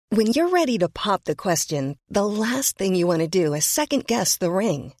When you're ready to pop the question, the last thing you want to do is second-guess the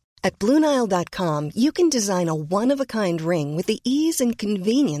ring. At BlueNile.com, you can design a one-of-a-kind ring with the ease and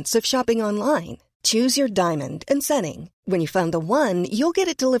convenience of shopping online. Choose your diamond and setting. When you find the one, you'll get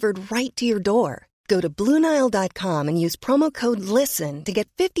it delivered right to your door. Go to BlueNile.com and use promo code LISTEN to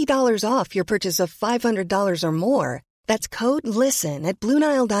get $50 off your purchase of $500 or more. That's code LISTEN at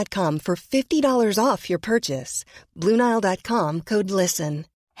BlueNile.com for $50 off your purchase. BlueNile.com, code LISTEN.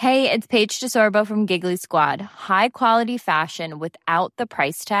 Hey, it's Paige DeSorbo from Giggly Squad. High quality fashion without the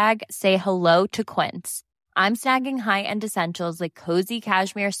price tag. Say hello to Quince. I'm snagging high-end essentials like cozy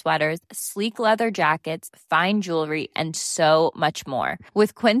cashmere sweaters, sleek leather jackets, fine jewelry, and so much more.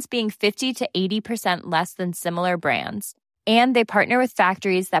 With Quince being 50 to 80% less than similar brands. And they partner with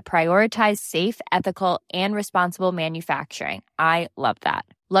factories that prioritize safe, ethical, and responsible manufacturing. I love that.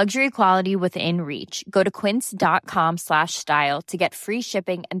 Luxury quality within reach. Go to quince.com/style to get free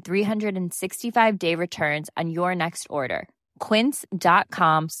shipping and 365-day returns on your next order.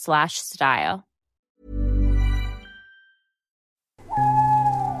 Quince.com/style.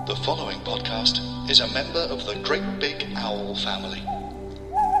 The following podcast is a member of the Great Big Owl family.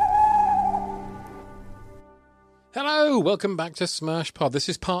 Hello, welcome back to Smash Pod. This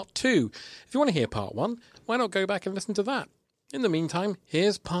is part 2. If you want to hear part 1, why not go back and listen to that? In the meantime,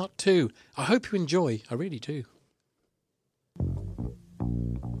 here's part 2. I hope you enjoy. I really do.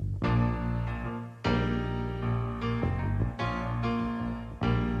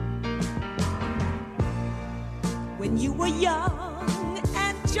 When you were young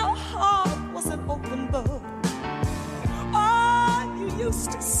and your heart was an open book, oh, you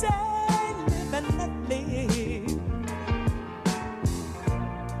used to say, live and let live.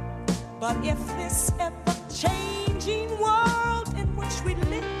 But if this ever-changing world in which we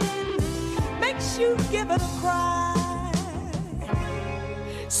live makes you give it a cry,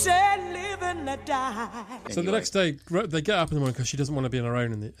 say live and let die. So the next day, they get up in the morning because she doesn't want to be on her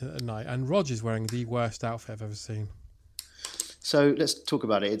own at night, and Roger's wearing the worst outfit I've ever seen. So let's talk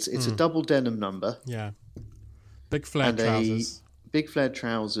about it. It's a double denim number. Yeah. Big flared trousers. Big flared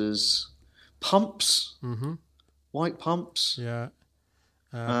trousers. Pumps. Mm-hmm. White pumps. Yeah.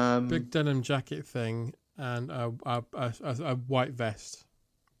 Big denim jacket thing and a white vest.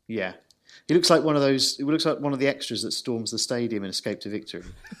 Yeah. He looks like one of those. He looks like one of the extras that storms the stadium in Escape to Victory.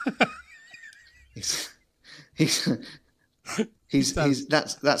 That's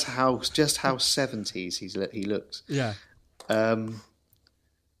how 70s he looks. Yeah.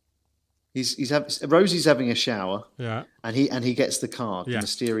 Rosie's having a shower. Yeah. And he gets the card, the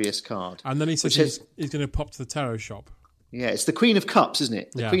mysterious card. And then he says he's going to pop to the tarot shop. Yeah, it's the Queen of Cups, isn't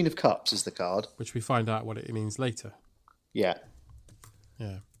it? The Queen of Cups is the card. Which we find out what it means later. Yeah.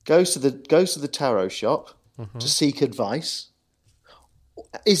 Yeah. Goes to the tarot shop to seek advice.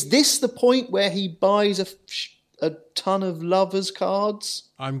 Is this the point where he buys a ton of lovers cards?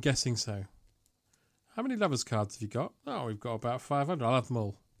 I'm guessing so. How many lovers cards have you got? Oh, we've got about 500. I'll have them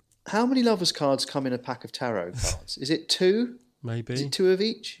all. How many lovers cards come in a pack of tarot cards? Is it 2? Maybe. Is it 2 of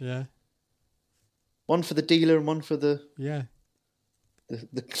each? Yeah. One for the dealer and one for the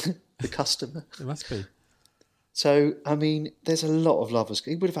customer. It must be. So, I mean, there's a lot of lovers.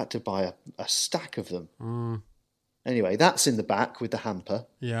 He would have had to buy a stack of them. Mm. Anyway, that's in the back with the hamper.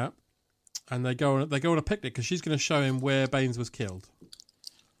 Yeah. And they go on a picnic because she's going to show him where Baines was killed.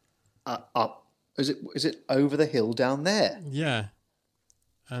 Up. Is it over the hill down there? Yeah.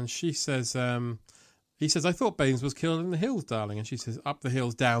 And she says, he says, I thought Baines was killed in the hills, darling. And she says, up the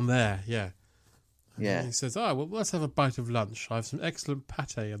hills down there. Yeah. And he says, well, let's have a bite of lunch. I have some excellent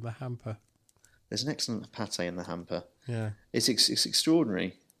pate in the hamper. There's an excellent pate in the hamper. Yeah. It's And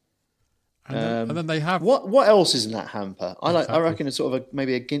extraordinary. then they have... What else is in that hamper? I reckon it's sort of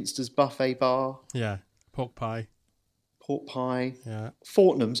maybe a Ginster's buffet bar. Yeah. Pork pie. Yeah.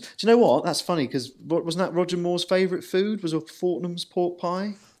 Fortnum's. Do you know what? That's funny because wasn't that Roger Moore's favourite food? Was a Fortnum's pork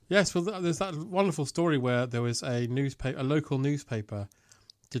pie? Yes. Well, there's that wonderful story where there was a local newspaper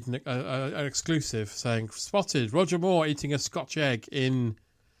did an exclusive saying spotted Roger Moore eating a Scotch egg in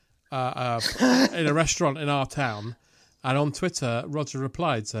a restaurant in our town, and on Twitter Roger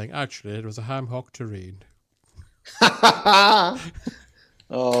replied saying, "Actually, it was a ham hock terrine."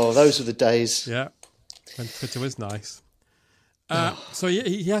 Oh, those were the days. Yeah, when Twitter was nice. So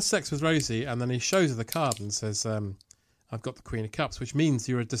he has sex with Rosie, and then he shows her the card and says, I've got the Queen of Cups, which means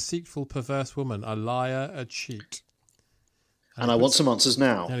you're a deceitful, perverse woman, a liar, a cheat. And I want some answers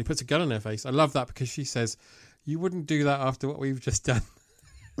now. And he puts a gun in her face. I love that because she says, you wouldn't do that after what we've just done.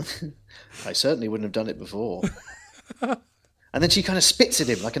 I certainly wouldn't have done it before. And then she kind of spits at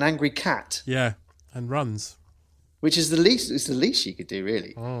him like an angry cat. Yeah, and runs. which is the least. It's the least she could do,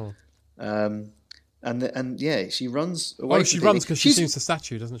 really. Oh, And yeah, she runs away. she runs because she sees the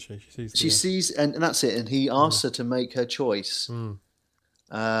statue, doesn't she? She sees, and that's it. And he asks her to make her choice.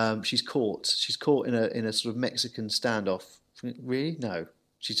 She's caught. She's caught in a sort of Mexican standoff. Really? No.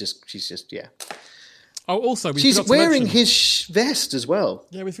 She's just yeah. Oh, also, she's wearing his vest as well.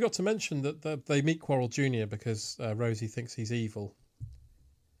 Yeah, we forgot to mention that they meet Quarrel Jr. because Rosie thinks he's evil.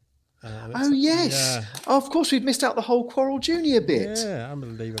 Oh yes. Yeah. Oh, of course, we've missed out the whole Quarrel Jr. bit. Yeah,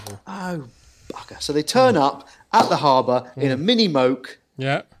 unbelievable. Oh, bugger! So they turn up at the harbour in a mini moke.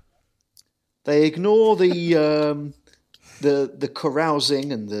 Yeah. They ignore the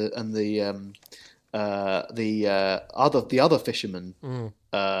carousing and the other fishermen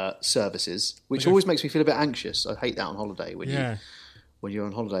services, which always makes me feel a bit anxious. I hate that on holiday when you're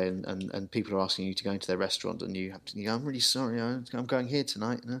on holiday and people are asking you to go into their restaurant and you have to go, I'm really sorry, I'm going here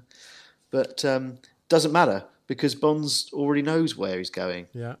tonight. But doesn't matter because Bond's already knows where he's going.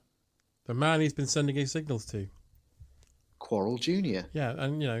 Yeah. The man he's been sending his signals to. Quarrel Jr. Yeah,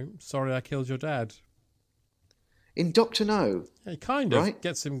 and, sorry I killed your dad. In Dr. No. Yeah, he kind of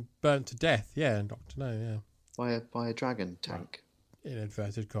gets him burnt to death, in Dr. No, yeah. By a dragon tank. In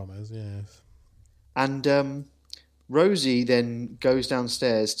inverted commas, yes. And Rosie then goes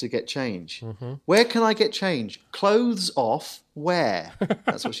downstairs to get change. Mm-hmm. Where can I get change? Clothes off, where?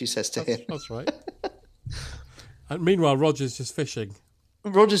 That's what she says to him. That's right. And meanwhile, Roger's just fishing.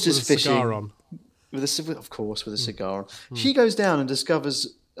 Roger's just fishing. Cigar on. With a cigar on. She goes down and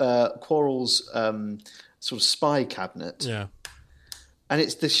discovers Quarrel's sort of spy cabinet. Yeah. And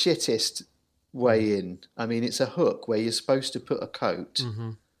it's the shittest way in. I mean, it's a hook where you're supposed to put a coat.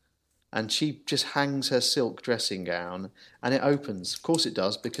 Mm-hmm. And she just hangs her silk dressing gown and it opens. Of course it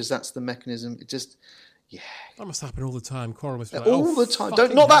does, because that's the mechanism. It just, yeah. That must happen all the time. Quarrel must be like, all the time.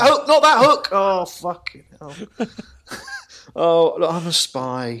 Not that hook. Oh, fucking hell. Oh, look, I'm a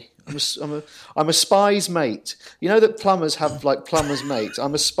spy. I'm a spy's mate. You know that plumbers have like plumber's mates.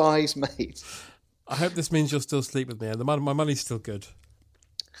 I'm a spy's mate. I hope this means you'll still sleep with me. And my money's still good.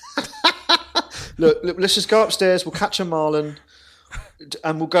 Look, let's just go upstairs. We'll catch a marlin,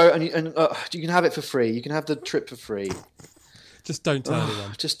 and we'll go. And you can have it for free. You can have the trip for free. Just don't tell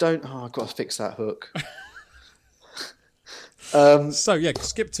anyone. Just don't. Oh, I've got to fix that hook.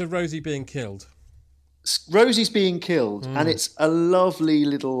 Skip to Rosie being killed. Rosie's being killed, and it's a lovely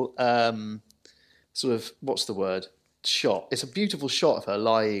little sort of, what's the word? Shot. It's a beautiful shot of her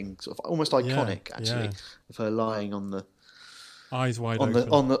lying, sort of almost iconic, actually, of her lying on the eyes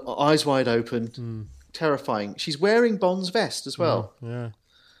wide open, terrifying. She's wearing Bond's vest as well. Yeah.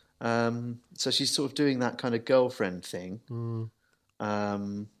 So she's sort of doing that kind of girlfriend thing,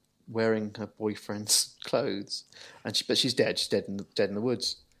 wearing her boyfriend's clothes, but she's dead. She's dead in the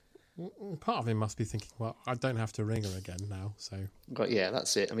woods. Part of him must be thinking, well, I don't have to ring her again now, so... But yeah,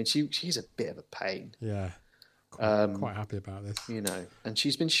 that's it. I mean, she's a bit of a pain. Yeah. Quite happy about this. And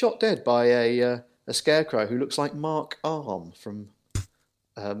she's been shot dead by a scarecrow who looks like Mark Arm from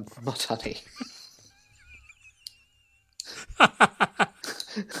Mudhoney.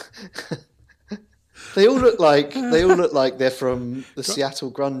 They all look like they're from the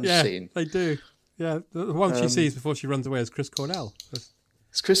Seattle grunge scene. They do. Yeah, the one she sees before she runs away is Chris Cornell.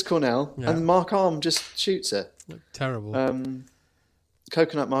 It's Chris Cornell, and Mark Arm just shoots her. Terrible.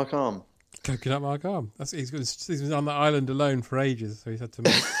 Coconut Mark Arm. Coconut Mark Arm. He's been on the island alone for ages, so he's had to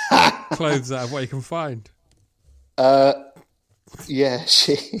make clothes out of what he can find. Yeah,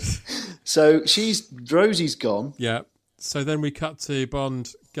 so Rosie's gone. Yeah. So then we cut to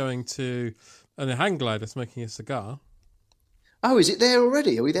Bond going to a hang glider smoking a cigar. Oh, is it there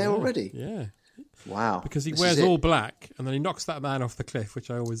already? Are we there already? Yeah. Wow. Because he wears all black and then he knocks that man off the cliff, which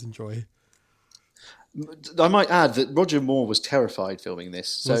I always enjoy. I might add that Roger Moore was terrified filming this.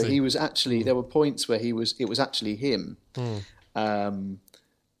 So he was actually, there were points where it was actually him.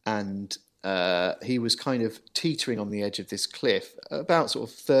 And he was kind of teetering on the edge of this cliff, about sort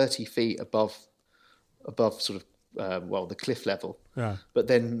of 30 feet above sort of, the cliff level. Yeah. But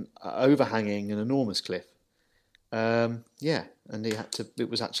then overhanging an enormous cliff. And it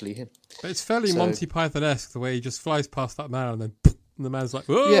was actually him. But it's fairly Monty Python-esque the way he just flies past that man and then and the man's like,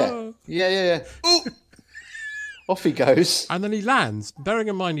 whoa! Yeah. Off he goes. And then he lands, bearing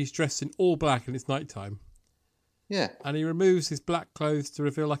in mind he's dressed in all black and it's nighttime. Yeah. And he removes his black clothes to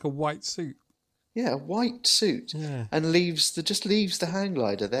reveal like a white suit. Yeah, a white suit. Yeah. And leaves the hang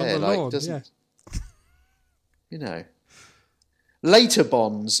glider there. Later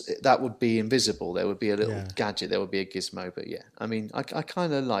Bonds, that would be invisible. There would be a little gadget. There would be a gizmo. But yeah, I mean, I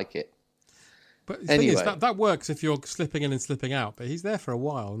kind of like it. But the anyway. thing is, that works if you're slipping in and slipping out. But he's there for a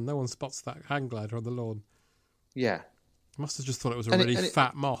while and no one spots that hang glider on the lawn. Yeah. Must have just thought it was a really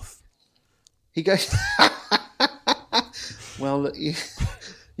fat moth. He goes... Well, look, you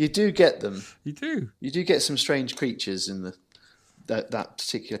do get them. You do. You do get some strange creatures in that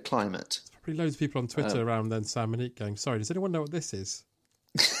particular climate. There's probably loads of people on Twitter around then, Sam and Eek, going, sorry, does anyone know what this is?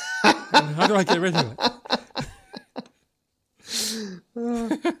 How do I get rid of it?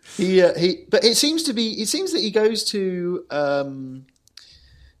 But it seems that he goes to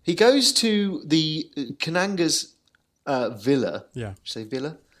the Kananga's villa. Yeah. Say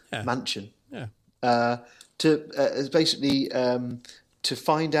villa? Yeah. Mansion. Yeah. To basically to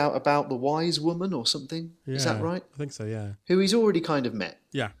find out about the wise woman or something. Yeah, is that right? I think so, yeah. Who he's already kind of met.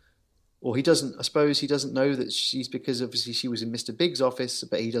 Yeah. Or he doesn't, I suppose he doesn't know that she's, because obviously she was in Mr. Big's office,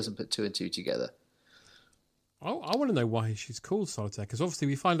 but he doesn't put two and two together. I want to know why she's called Solitaire, because obviously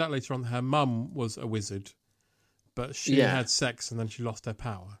we find out later on that her mum was a wizard, but she had sex and then she lost her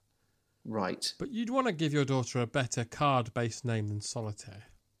power. Right. But you'd want to give your daughter a better card-based name than Solitaire.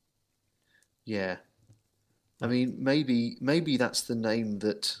 Yeah. I mean, maybe that's the name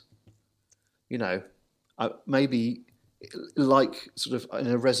that, maybe like sort of in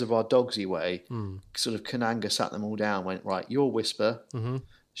a Reservoir Dogsy way, sort of Kananga sat them all down, went, right, you're Whisper. Mm-hmm.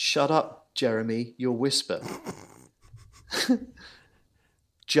 Shut up, Jeremy, you're Whisper.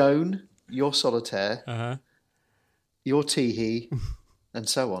 Joan, you're Solitaire. Uh-huh. You're Teehee, and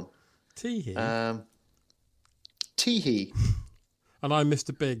so on. Teehee? Teehee. And I'm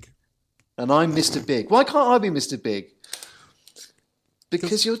Mr. Big. And I'm Mr. Big. Why can't I be Mr. Big?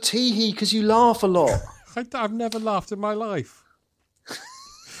 Because you're Teehee, because you laugh a lot. I've never laughed in my life.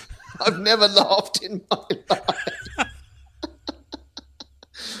 I've never laughed in my life.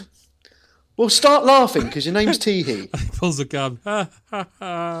 Well, start laughing, because your name's Teehee. He pulls a gun.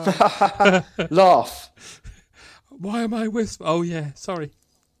 Laugh. Why am I Whisper? Oh, yeah, sorry.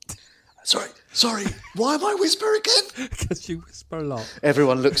 Sorry. Why am I Whisper again? Because you whisper a lot.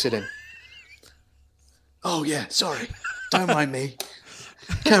 Everyone looks at him. Oh, yeah, sorry. Don't mind me.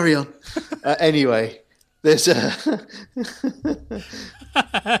 Carry on. Anyway, there's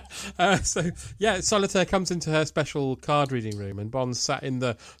Solitaire comes into her special card reading room, and Bond sat in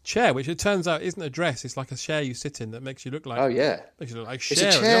the chair, which it turns out isn't a dress. It's like a chair you sit in that makes you look like. Oh yeah, makes you look like Cher.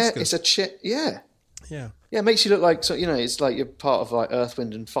 It's a chair. It's a chair. Yeah. Yeah. Yeah, it makes you look like it's like you're part of like Earth,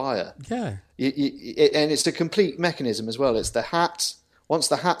 Wind and Fire. Yeah. And it's the complete mechanism as well. It's the hat. Once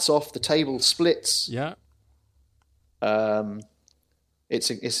the hat's off, the table splits. Yeah.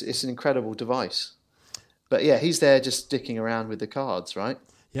 It's an incredible device. But yeah, he's there just sticking around with the cards, right?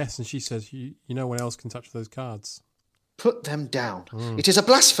 Yes, and she says, "You no one else can touch those cards. Put them down. It is a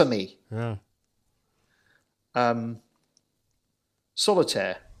blasphemy." Yeah.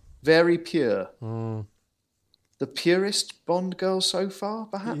 Solitaire, very pure. Mm. The purest Bond girl so far,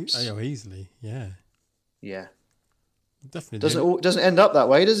 perhaps. Easily, yeah. Yeah. Definitely doesn't end up that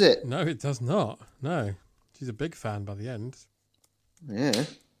way, does it? No, it does not. No, she's a big fan by the end. Yeah.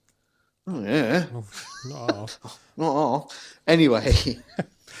 Oh yeah. Oh, not all. Not all. Anyway,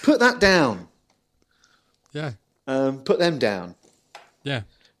 put that down. Yeah. Put them down. Yeah.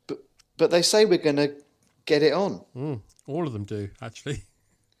 But they say we're going to get it on. All of them do, actually.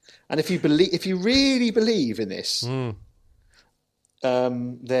 And if you really believe in this,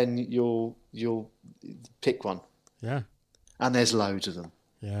 then you'll pick one. Yeah. And there's loads of them.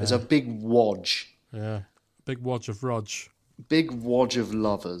 Yeah. There's a big wodge. Yeah. Big wodge of Rog. Big wodge of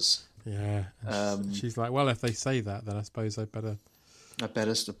lovers. Yeah. She's like, well, if they say that, then I suppose I better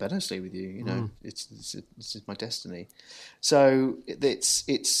stay with you. You know, it's my destiny. So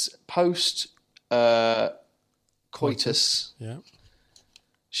it's post coitus. Yeah.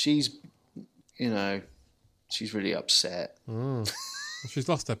 She's really upset. She's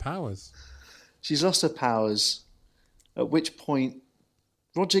lost her powers. She's lost her powers. At which point,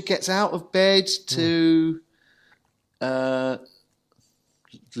 Roger gets out of bed to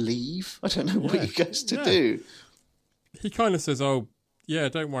leave. I don't know what he goes to do. He kind of says, "Oh, yeah,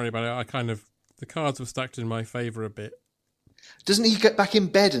 don't worry about it. The cards were stacked in my favour a bit." Doesn't he get back in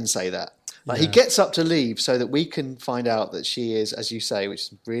bed and say that? He gets up to leave so that we can find out that she is, as you say, which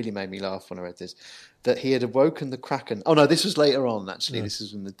really made me laugh when I read this, that he had awoken the Kraken. Oh no, this was later on. Actually, this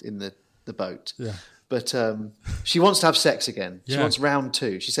is in the boat. Yeah. But she wants to have sex again. She wants round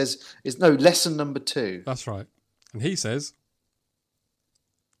 2. She says, lesson number 2. That's right. And he says,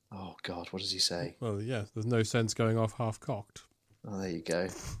 oh God, what does he say? Well, yeah, there's no sense going off half-cocked. Oh, there you go.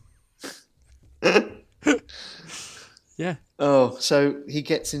 Yeah. Oh, so he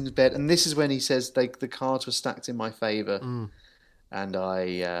gets into bed, and this is when he says the cards were stacked in my favour, and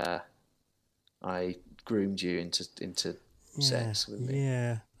I groomed you into sex with me.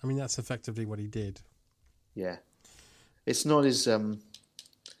 Yeah, I mean that's effectively what he did. Yeah. It's not his.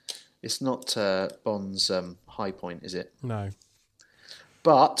 It's not Bond's high point, is it? No.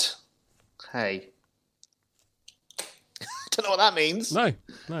 But hey, don't know what that means. No.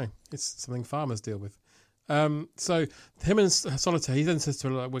 It's something farmers deal with. So him and Solitaire, he then says to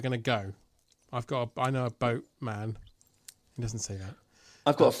her, like, "We're going to go. I know a boat man." He doesn't say that.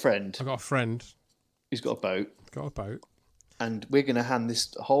 I've got a friend I've got a friend who's got a boat, and we're going to hand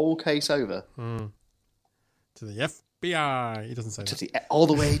this whole case over to the FBI. He doesn't say that. all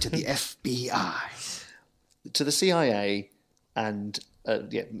the way to the FBI, to the CIA, and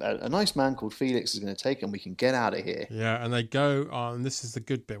a nice man called Felix is going to take him. We can get out of here. Yeah, and they go on. And this is the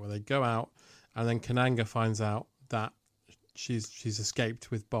good bit where they go out, and then Kananga finds out that she's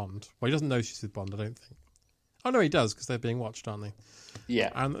escaped with Bond. Well, he doesn't know she's with Bond, I don't think. Oh no, he does, because they're being watched, aren't they?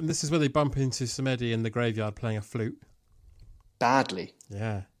 Yeah, and this is where they bump into Samedi in the graveyard playing a flute. Badly.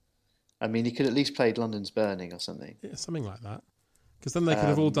 Yeah. I mean, he could at least played London's Burning or something. Yeah, something like that. Because then they could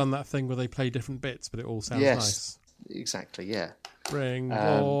have all done that thing where they play different bits, but it all sounds nice. Exactly, yeah. Bring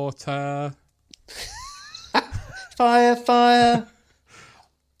water. Fire.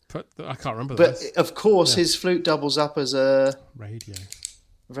 I can't remember But this. of course, his flute doubles up as a radio,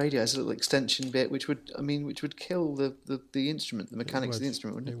 as a little extension bit, which would kill the instrument, the mechanics of the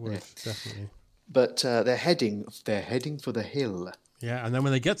instrument, wouldn't it? It would, definitely. But they're heading for the hill. Yeah, and then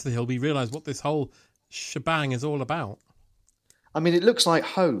when they get to the hill, we realise what this whole shebang is all about. I mean, it looks like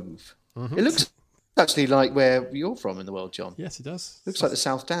Hove. Mm-hmm. It looks actually like where you're from in the world, John. Yes, it does. Looks like the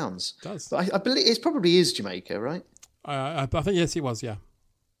South Downs. It does. But I believe it probably is Jamaica, right? I think, yes, it was, yeah.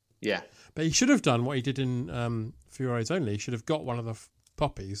 Yeah. But he should have done what he did in For Your Eyes Only. He should have got one of the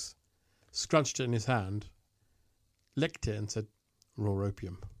poppies, scrunched it in his hand, licked it and said, raw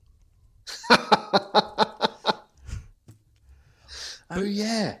opium. Oh,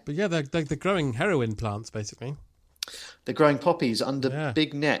 yeah. But yeah, they're growing heroin plants, basically. They're growing poppies under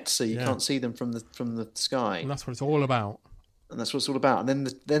big nets, so you can't see them from the sky. And that's what it's all about. And that's what it's all about.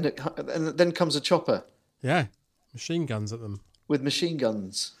 And then comes a chopper. Yeah, machine guns at them. With machine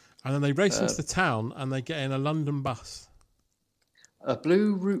guns. And then they race into the town and they get in a London bus. A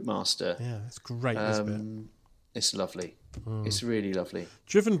blue Routemaster. Yeah, it's great, this bit. It's lovely. It's really lovely.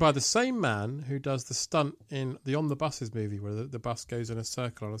 Driven by the same man who does the stunt in the On the Buses movie, where the bus goes in a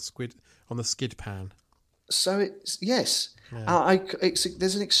circle on the skid pan. So it's yes. Yeah.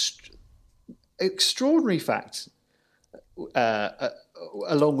 There's an extraordinary fact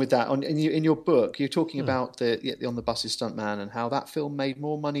along with that. In your book, you're talking about the On the Buses stuntman and how that film made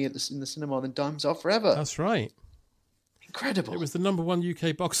more money in the cinema than Diamonds Are Forever. That's right. Incredible. It was the number one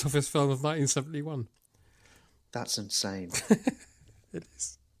UK box office film of 1971. That's insane. It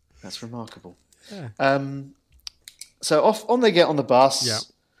is. That's remarkable. Yeah. So on they get on the bus. Yeah.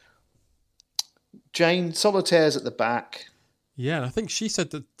 Jane Solitaire's at the back. Yeah, and I think she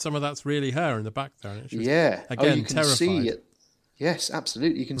said that some of that's really her in the back there. And Again, you can terrified. See it. Yes,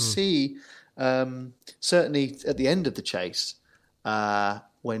 absolutely. You can see, certainly at the end of the chase,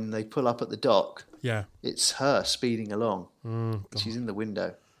 when they pull up at the dock, it's her speeding along. She's in the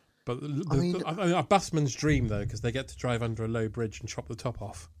window. But a busman's dream, though, because they get to drive under a low bridge and chop the top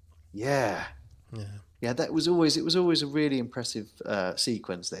off. Yeah. It was always a really impressive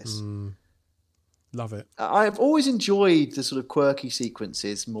sequence. This. Love it. I've always enjoyed the sort of quirky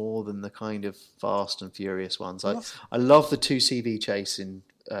sequences more than the kind of fast and furious ones. I love the 2CV chase in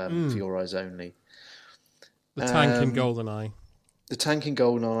For Your Eyes Only. The tank in GoldenEye. The tank in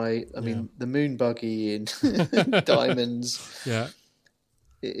GoldenEye. I mean, the moon buggy in Diamonds. Yeah.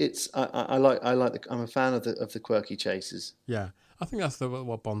 I'm a fan of the quirky chases. Yeah, I think that's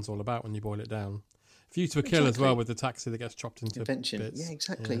what Bond's all about when you boil it down. View to a Kill as well, with the taxi that gets chopped into bits. Yeah,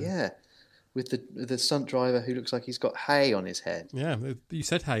 exactly. Yeah. With the stunt driver who looks like he's got hay on his head. Yeah, you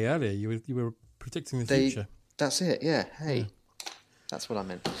said hay earlier. You were predicting the future. That's it. Yeah, hay. Yeah. That's what I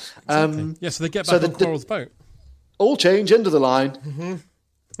meant. Exactly. So they get back on Quarrel's boat. All change end of the line. Mm-hmm.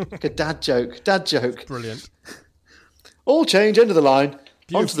 Like a dad joke. Brilliant. All change end of the line.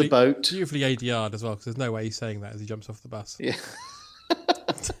 Onto the boat. Beautifully ADR'd as well, because there's no way he's saying that as he jumps off the bus. Yeah.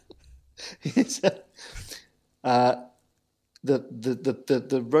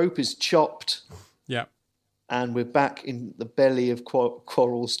 The rope is chopped. Yeah. And we're back in the belly of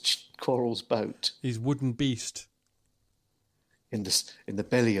Quarrel's boat. His wooden beast. In the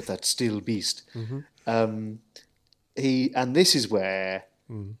belly of that steel beast. Mm-hmm. And this is where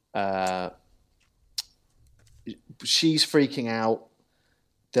she's freaking out.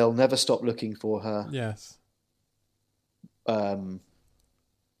 They'll never stop looking for her. Yes. Where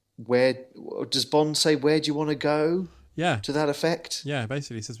does Bond say? Where do you want to go? Yeah. To that effect. Yeah,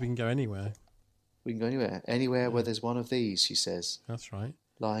 basically he says we can go anywhere. We can go anywhere. Anywhere where there's one of these, she says. That's right.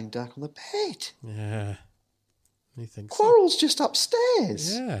 Lying back on the bed. Yeah. You think Quarrel's just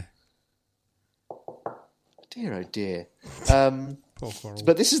upstairs. Yeah. Dear, oh dear. Poor Quarrel.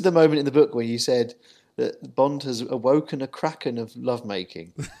 But this is the moment in the book where you said that Bond has awoken a kraken of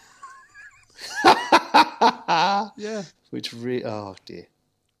lovemaking. Yeah. Which oh dear.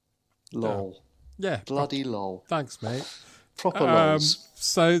 Lol. Yeah. Bloody lol. Thanks, mate. Proper lols.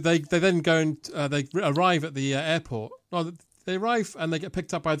 So they then go and they arrive at the airport. Well, they arrive and they get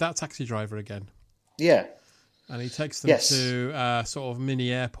picked up by that taxi driver again. Yeah. And he takes them to sort of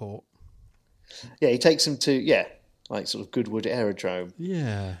mini airport. Yeah, he takes them to, like sort of Goodwood Aerodrome.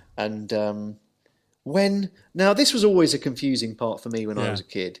 Yeah. And now this was always a confusing part for me when I was a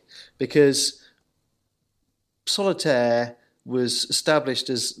kid, because Solitaire was established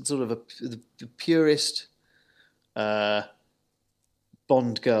as sort of the purest Bond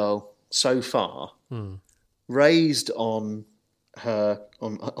girl so far, raised on her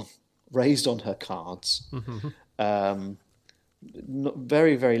cards.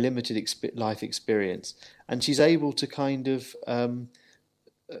 Very, very limited life experience, and she's able to kind of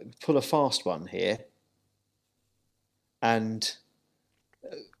pull a fast one here. And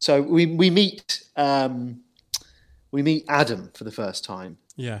so we meet Adam for the first time.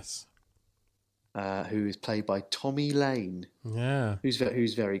 Yes. Who is played by Tommy Lane. Yeah.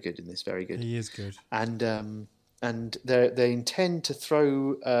 Who's very good in this. Very good. He is good. And they intend to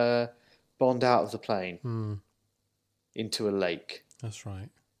throw Bond out of the plane into a lake. That's right.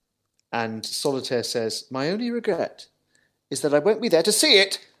 And Solitaire says, "My only regret is that I won't be there to see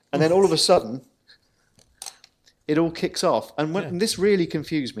it." And then all of a sudden, it all kicks off. And this really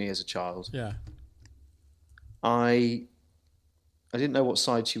confused me as a child. Yeah. I didn't know what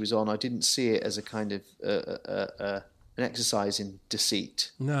side she was on. I didn't see it as a kind of an exercise in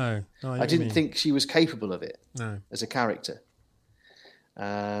deceit. No. I didn't think she was capable of it. No. As a character.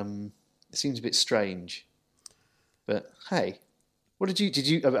 It seems a bit strange. But hey, what did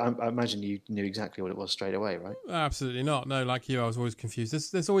you? I imagine you knew exactly what it was straight away, right? Absolutely not. No, like you, I was always confused.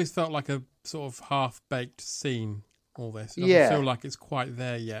 This always felt like a sort of half-baked scene, all this. It doesn't feel like it's quite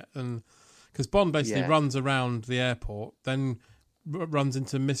there yet. And because Bond basically runs around the airport, then runs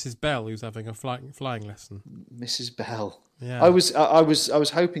into Mrs. Bell, who's having a flying lesson. Mrs. Bell. Yeah. I was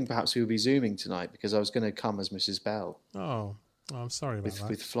hoping perhaps we would be zooming tonight, because I was going to come as Mrs. Bell. Oh, I'm sorry about that.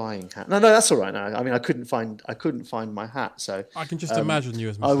 With flying hat. No, that's all right. No, I mean I couldn't find my hat, so I can just imagine you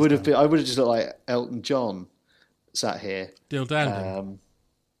as Mrs. I would have just looked like Elton John sat here. Dill Danding.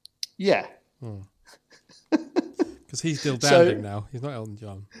 Yeah. Because he's Dill Danding now. He's not Elton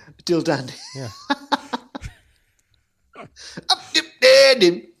John. Dill Danding. Yeah.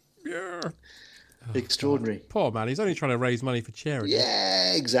 Yeah. Extraordinary. God. Poor man. He's only trying to raise money for charity.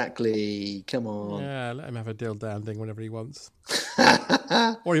 Yeah, exactly. Come on. Yeah, let him have a Dill Danding whenever he wants.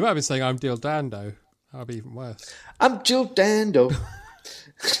 Or he might have been saying, "I'm Dill Dando." That would be even worse. I'm Dill Dando.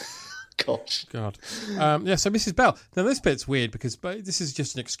 Gosh. God. So Mrs. Bell. Now this bit's weird, because this is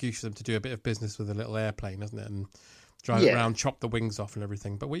just an excuse for them to do a bit of business with a little airplane, isn't it? And drive it around, chop the wings off and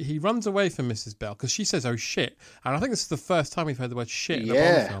everything. But he runs away from Mrs. Bell because she says, "Oh shit!" And I think this is the first time we've heard the word "shit" in a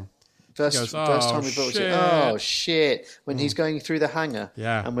Bond film. First time we brought it. Oh shit! When he's going through the hangar,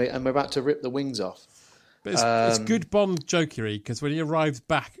 and we're about to rip the wings off. But it's good Bond jokery, because when he arrives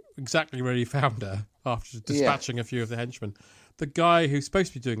back exactly where he found her after dispatching a few of the henchmen, the guy who's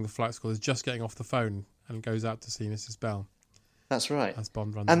supposed to be doing the flight school is just getting off the phone and goes out to see Mrs. Bell. That's right. As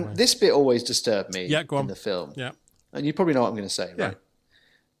Bond runs away. And this bit always disturbed me in the film. Yeah. And you probably know what I'm going to say, right?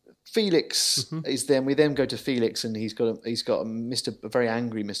 Felix is there. We then go to Felix, and he's got a very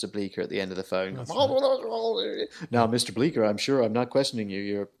angry Mr. Bleecker at the end of the phone. Right. Now, Mr. Bleecker, I'm sure I'm not questioning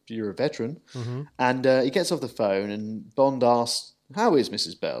you. You're a veteran. And he gets off the phone, and Bond asks, "How is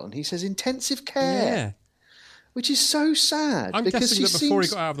Mrs. Bell?" And he says, "Intensive care." Yeah. Which is so sad. I'm because guessing that before he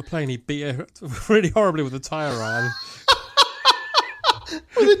got out of the plane, he beat her really horribly with a tyre iron.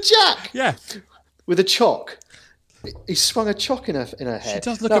 With a jack. Yeah. With a chock. He swung a chock in her head. She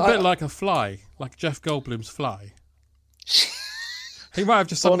does look a bit like a fly, like Jeff Goldblum's fly. He might have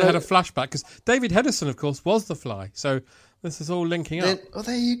just suddenly had a flashback, because David Hedison, of course, was the fly. So this is all linking up.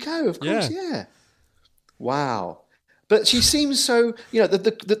 There you go. Of course, yeah. Wow. But she seems so.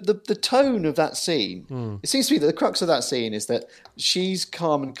 The tone of that scene. It seems to me that the crux of that scene is that she's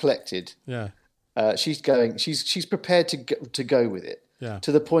calm and collected. Yeah. She's prepared to go with it. Yeah.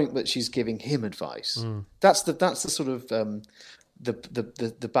 To the point that she's giving him advice. That's the sort of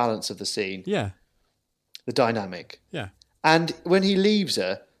the balance of the scene. Yeah. The dynamic. Yeah. And when he leaves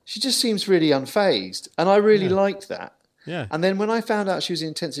her, she just seems really unfazed, and I really liked that. Yeah. And then when I found out she was in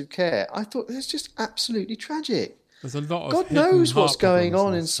intensive care, I thought, it's just absolutely tragic. There's a lot of God hidden knows what's heart going problems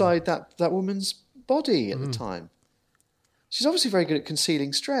on and inside that woman's body at the time. She's obviously very good at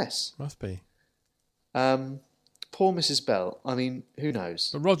concealing stress. Must be. Poor Mrs. Bell. I mean, who knows?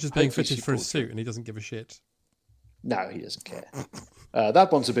 But Roger's being Hopefully fitted she for a pulls suit through. and he doesn't give a shit. No, he doesn't care.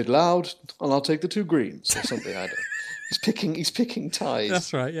 That one's a bit loud, and I'll take the 2 greens or something. I don't. He's picking ties.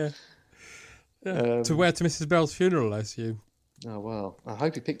 That's right, yeah. To wear to Mrs. Bell's funeral, I assume. Oh well, I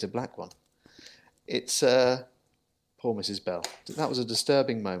hope he picked a black one. It's poor Mrs. Bell. That was a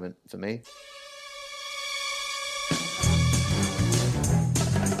disturbing moment for me.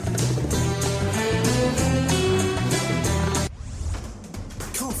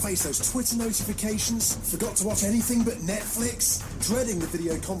 Can't face those Twitter notifications? Forgot to watch anything but Netflix? Dreading the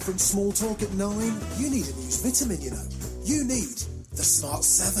video conference small talk at 9? You need a news vitamin, you know. You need the Smart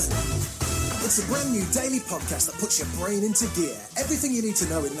 7. It's a brand new daily podcast that puts your brain into gear. Everything you need to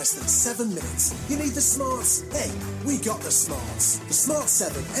know in less than 7 minutes. You need the smarts? Hey, we got the smarts. The Smart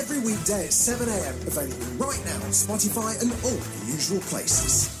 7 every weekday at 7 a.m. Available right now on Spotify and all the usual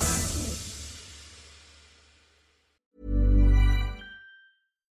places.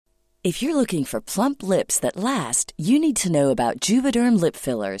 If you're looking for plump lips that last, you need to know about Juvederm lip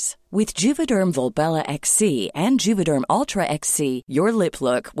fillers. With Juvederm Volbella XC and Juvederm Ultra XC, your lip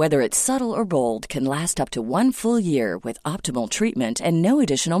look, whether it's subtle or bold, can last up to 1 full year with optimal treatment and no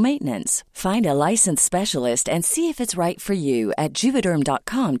additional maintenance. Find a licensed specialist and see if it's right for you at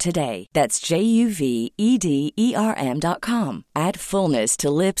Juvederm.com today. That's JUVEDERM.com. Add fullness to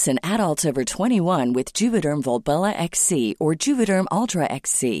lips in adults over 21 with Juvederm Volbella XC or Juvederm Ultra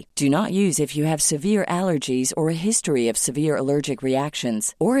XC. Do not use if you have severe allergies or a history of severe allergic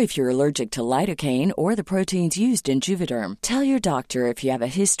reactions, or if you're allergic to lidocaine or the proteins used in Juvederm. Tell your doctor if you have a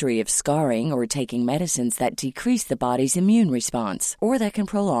history of scarring or taking medicines that decrease the body's immune response or that can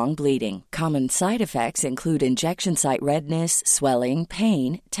prolong bleeding. Common side effects include injection site redness, swelling,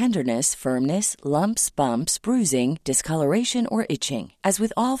 pain, tenderness, firmness, lumps, bumps, bruising, discoloration, or itching. As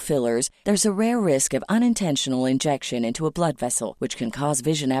with all fillers, there's a rare risk of unintentional injection into a blood vessel, which can cause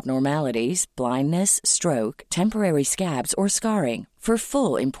vision abnormalities, blindness, stroke, temporary scabs, or scarring. For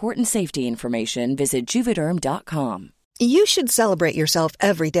full, important safety information, visit Juvederm.com. You should celebrate yourself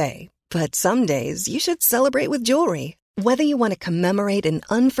every day, but some days you should celebrate with jewelry. Whether you want to commemorate an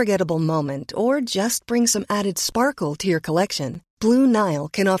unforgettable moment or just bring some added sparkle to your collection, Blue Nile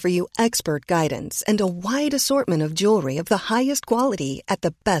can offer you expert guidance and a wide assortment of jewelry of the highest quality at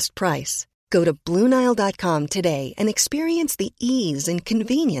the best price. Go to BlueNile.com today and experience the ease and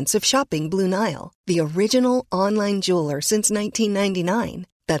convenience of shopping Blue Nile, the original online jeweler since 1999.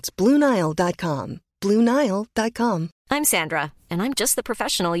 That's BlueNile.com. BlueNile.com. I'm Sandra, and I'm just the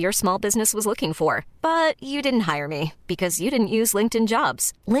professional your small business was looking for. But you didn't hire me because you didn't use LinkedIn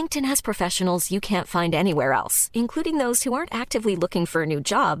Jobs. LinkedIn has professionals you can't find anywhere else, including those who aren't actively looking for a new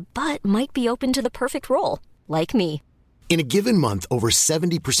job, but might be open to the perfect role, like me. In a given month, over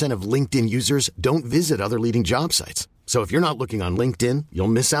 70% of LinkedIn users don't visit other leading job sites. So if you're not looking on LinkedIn, you'll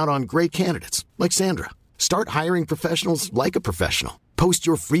miss out on great candidates like Sandra. Start hiring professionals like a professional. Post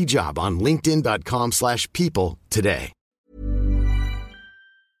your free job on linkedin.com/people today.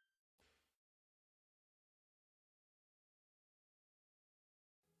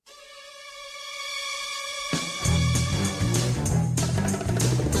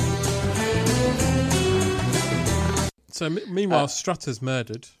 So meanwhile, Strutter's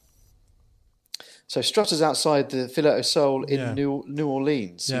murdered. So Strutter's outside the Filet au Sol in New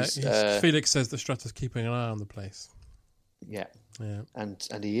Orleans. Yeah, Felix says that Strutter's keeping an eye on the place. Yeah. Yeah. And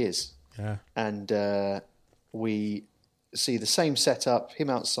he is. Yeah. And we see the same setup, him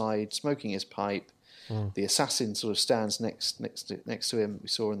outside smoking his pipe. The assassin sort of stands next to him. We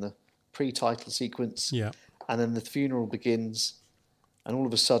saw in the pre-title sequence. Yeah. And then the funeral begins, and all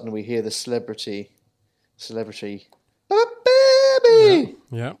of a sudden we hear the celebrity, baby.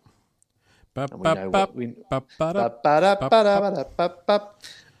 Yeah. And we know what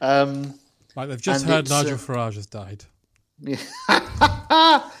like they've just heard Nigel Farage has died.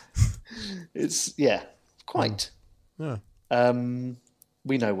 It's quite. Yeah.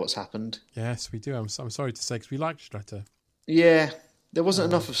 We know what's happened. Yes, we do. I'm sorry to say, because we liked Strutter. Yeah, there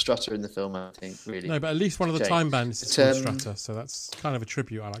wasn't enough of Strutter in the film, I think. Really. No, but at least one of the time bands is called Strutter, so that's kind of a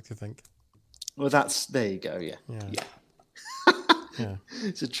tribute, I like to think. Well, there you go. Yeah. Yeah.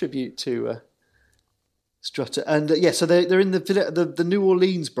 It's a tribute to Strutter, and so they're in the New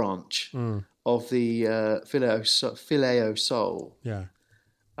Orleans branch of the Filet au Sol. Yeah.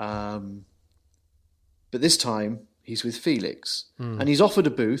 But this time he's with Felix, and he's offered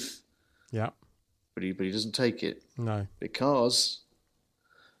a booth. Yeah. But but he doesn't take it. No. Because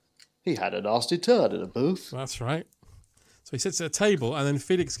he had a nasty turd in a booth. That's right. So he sits at a table, and then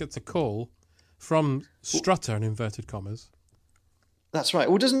Felix gets a call from Strutter, in inverted commas. That's right.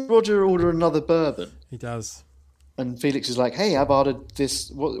 Well, doesn't Roger order another bourbon? He does. And Felix is like, hey, I've ordered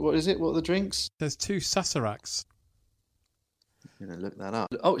this. What is it? What are the drinks? There's 2 Sazeracs. I'm going to look that up.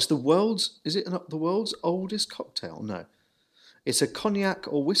 Oh, it's the world's oldest cocktail? No. It's a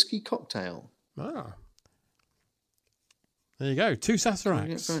cognac or whiskey cocktail. Ah. There you go. 2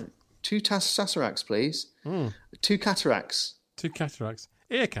 Sazeracs. 2 Sazeracs, please. 2 cataracts. 2 cataracts.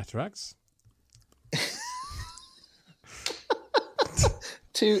 Ear cataracts.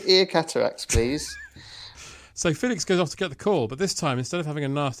 2 ear cataracts, please. So Felix goes off to get the call, but this time, instead of having a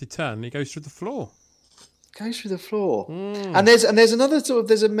nasty turn, he goes through the floor. Goes through the floor, and there's another sort of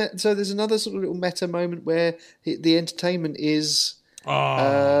there's another sort of little meta moment where the entertainment is.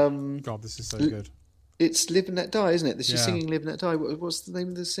 God, this is so good. It's Live and Let Die, isn't it? She's singing Live and Let Die. What's the name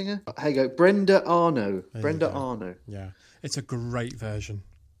of the singer? Here you go, Brenda Arno. Brenda Arno. Yeah, it's a great version.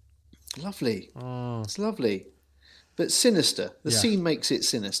 Lovely. It's lovely. But sinister. The scene makes it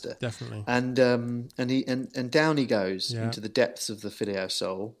sinister. Definitely. And down he goes into the depths of the Fideo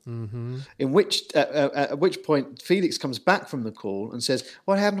soul. Mm-hmm. At which point Felix comes back from the call and says,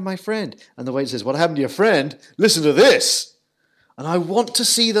 "What happened to my friend?" And the waiter says, "What happened to your friend? Listen to this." And I want to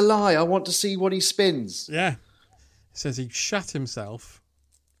see the lie. I want to see what he spins. Yeah. He says he shat himself,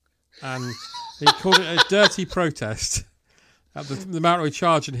 and he called it a dirty protest at the amount we're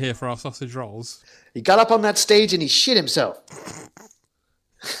charging here for our sausage rolls. He got up on that stage and he shit himself.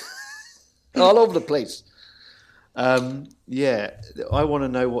 All over the place. I want to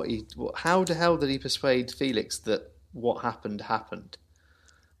know how the hell did he persuade Felix that what happened?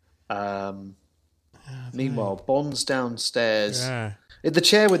 Meanwhile, Bond's downstairs. Yeah. In the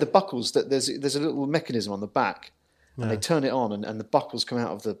chair with the buckles, there's a little mechanism on the back, and they turn it on, and the buckles come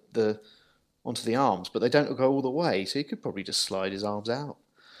out of the onto the arms, but they don't go all the way, so he could probably just slide his arms out.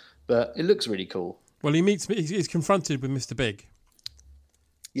 But it looks really cool. Well, he's confronted with Mr. Big.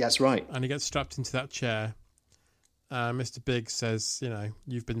 Yeah, that's right. And he gets strapped into that chair. Mr. Big says,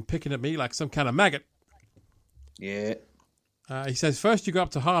 you've been picking at me like some kind of maggot. Yeah. He says, first you go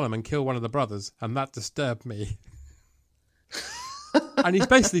up to Harlem and kill one of the brothers, and that disturbed me. And he's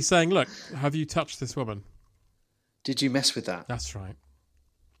basically saying, look, have you touched this woman? Did you mess with that? That's right.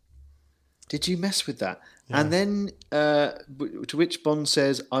 Did you mess with that? Yeah. And then, to which Bond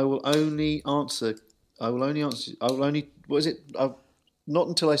says, not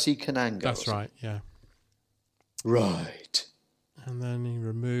until I see Kananga. That's right, yeah. Right. And then he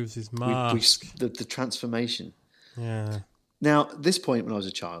removes his mask. The transformation. Yeah. Now, at this point when I was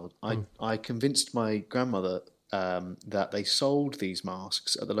a child, I convinced my grandmother that they sold these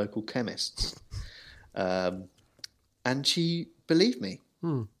masks at the local chemists. And she believed me.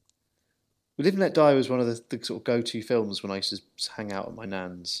 Live and Let Die was one of the sort of go-to films when I used to hang out at my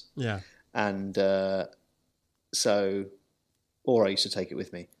nan's. Yeah. And or I used to take it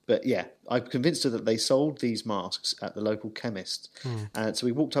with me. But yeah, I convinced her that they sold these masks at the local chemist. And so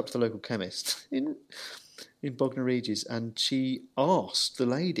we walked up to the local chemist in Bognor Regis, and she asked the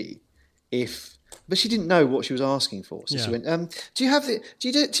lady but she didn't know what she was asking for. So she went, do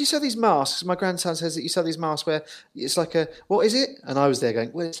you sell these masks? My grandson says that you sell these masks where it's like what is it? And I was there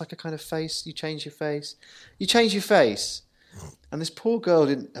going, well, it's like a kind of face. You change your face. And this poor girl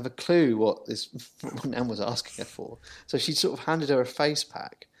didn't have a clue what Nan was asking her for. So she sort of handed her a face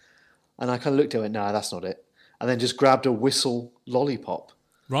pack. And I kind of looked at her and went, no, that's not it. And then just grabbed a whistle lollipop.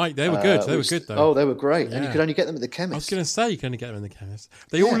 Right, they were good. They were good, though. Oh, they were great, and you could only get them at the chemist. I was going to say you can only get them in the chemist.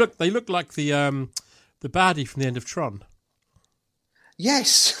 They all look. They look like the baddie from the end of Tron.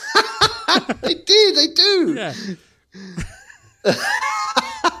 Yes, they do. They do. Yeah.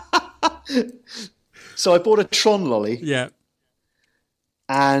 So I bought a Tron lolly. Yeah.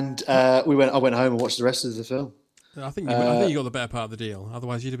 And I went home and watched the rest of the film. I think you got the better part of the deal.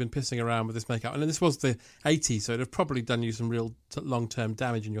 Otherwise, you'd have been pissing around with this makeup. And this was the 80s, so it'd have probably done you some real long-term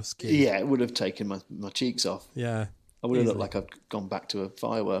damage in your skin. Yeah, it would have taken my cheeks off. Yeah. I would have looked like I'd gone back to a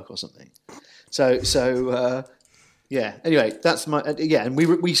firework or something. So yeah. Anyway, that's my... and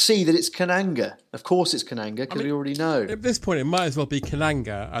we see that it's Kananga. Of course it's Kananga, because we already know. At this point, it might as well be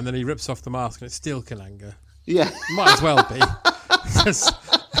Kananga, and then he rips off the mask, and it's still Kananga. Yeah. Might as well be. It's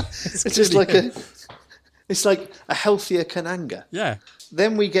just like It's like a healthier Kananga. Yeah.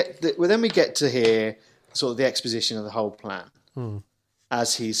 Then we get to hear sort of the exposition of the whole plan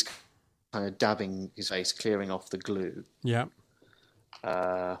as he's kind of dabbing his face, clearing off the glue. Yeah.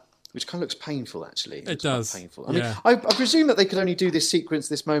 which kind of looks painful, actually. It does. Painful. I mean, I presume that they could only do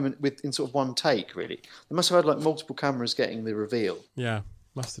this moment in sort of one take, really. They must have had like multiple cameras getting the reveal. Yeah,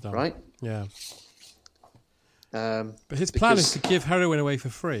 must have done. Right? Yeah. But his plan is to give heroin away for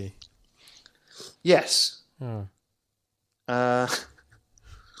free. Yes. Oh.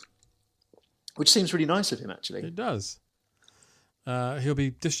 Which seems really nice of him, actually. It does. He'll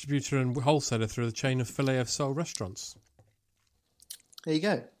be distributor and wholesaler through the chain of Filet of Soul restaurants. There you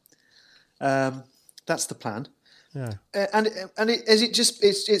go. That's the plan. Yeah.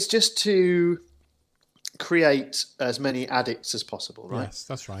 It's just to create as many addicts as possible, right? Yes,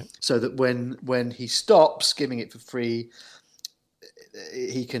 that's right. So that when he stops giving it for free,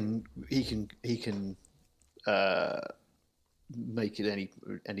 he can make it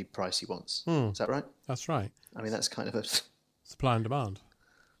any price he wants. Is that right? That's right. I mean, that's kind of a supply and demand.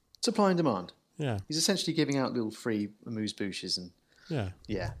 Supply and demand. Yeah. He's essentially giving out little free amuse-bouches and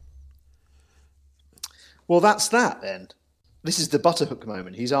yeah. Well, that's that then. This is the Butterhook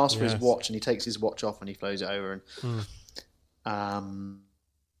moment. He's asked for his watch and he takes his watch off and he flows it over and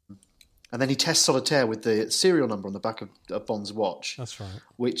then he tests Solitaire with the serial number on the back of Bond's watch. That's right.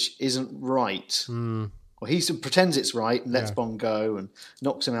 Which isn't right. Well, he pretends it's right and lets Bond go and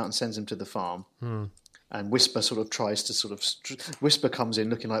knocks him out and sends him to the farm. And Whisper sort of tries to Whisper comes in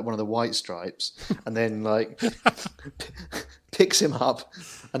looking like one of the White Stripes and then like picks him up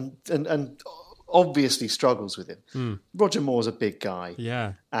and obviously struggles with him. Roger Moore's a big guy.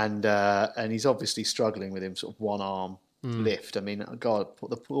 Yeah. And he's obviously struggling with him, sort of one arm lift. I mean, God,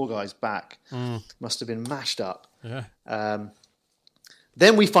 the poor guy's back must have been mashed up. Yeah.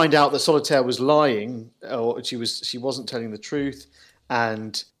 Then we find out that Solitaire was lying, or she wasn't telling the truth,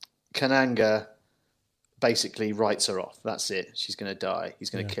 and Kananga basically writes her off. That's it. She's going to die. He's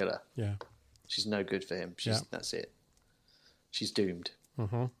going to kill her. Yeah. She's no good for him. That's it. She's doomed.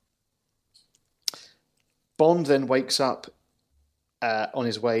 Bond then wakes up on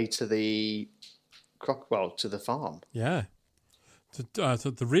his way to the farm. Yeah.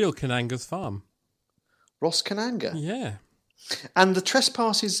 To the real Kananga's farm. Ross Kananga. Yeah. And the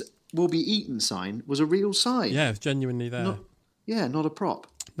trespassers will be eaten sign was a real sign. Yeah, it's genuinely there. Not a prop.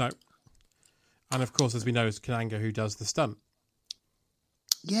 No. And of course, as we know, it's Kananga who does the stunt.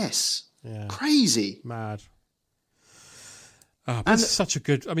 Yes. Yeah. Crazy. Mad. This is such a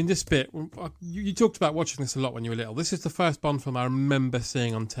good... I mean, this bit... You talked about watching this a lot when you were little. This is the first Bond film I remember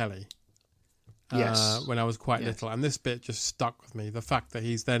seeing on telly. Yes. When I was quite little. And this bit just stuck with me. The fact that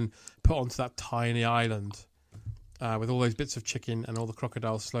he's then put onto that tiny island with all those bits of chicken and all the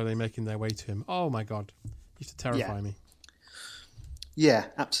crocodiles slowly making their way to him. Oh, my God. It used to terrify me. Yeah,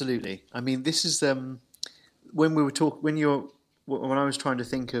 absolutely. I mean, this is... when we were talking... When I was trying to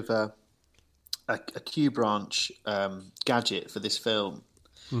think of... a Q branch gadget for this film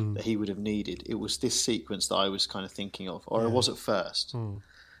that he would have needed. It was this sequence that I was kind of thinking of, or it was at first.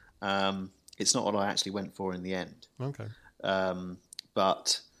 It's not what I actually went for in the end. Okay.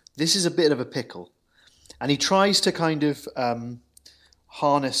 But this is a bit of a pickle. And he tries to kind of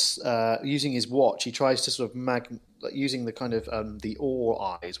harness, using his watch, he tries to sort of using the kind of the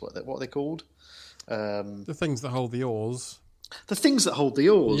oar eyes, what are they called? The things that hold the oars. The things that hold the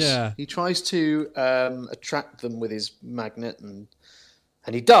oars. Yeah. He tries to attract them with his magnet, and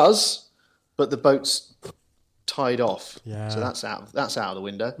he does, but the boat's tied off. Yeah. So that's out of the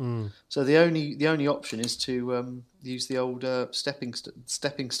window. So the only option is to use the old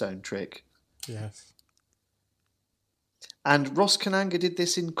stepping stone trick. Yes. And Ross Kananga did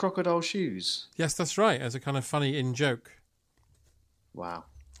this in Crocodile Shoes. Yes, that's right. As a kind of funny in-joke. Wow.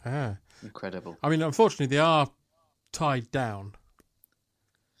 Ah. Incredible. I mean, unfortunately, they are tied down.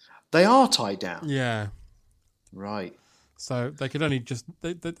 They are tied down? Yeah. Right. So they could only just...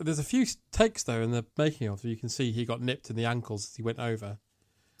 there's a few takes, though, in the making of. You can see he got nipped in the ankles as he went over.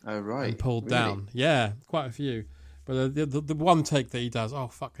 Oh, right. And pulled down. Yeah, quite a few. But the one take that he does, oh,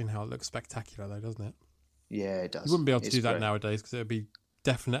 fucking hell, it looks spectacular, though, doesn't it? Yeah, it does. You wouldn't be able to do that nowadays because it would be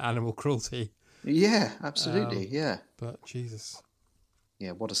definite animal cruelty. Yeah, absolutely, yeah. But, Jesus...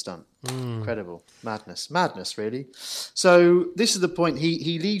 Yeah, what a stunt. Incredible. Madness, really. So this is the point.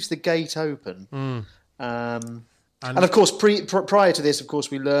 He leaves the gate open. And of course, prior to this, of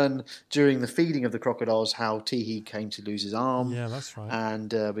course, we learn during the feeding of the crocodiles how Teehee came to lose his arm. Yeah, that's right.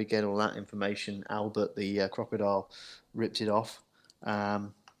 And we get all that information. Albert, the crocodile, ripped it off.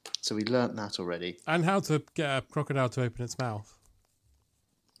 So we learnt that already. And how to get a crocodile to open its mouth.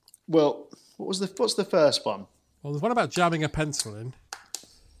 Well, what's the first one? Well, there's one about jabbing a pencil in.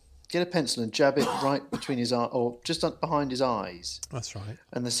 Get a pencil and jab it right between his eye, or just behind his eyes. That's right.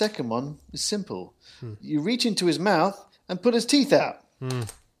 And the second one is simple. You reach into his mouth and put his teeth out.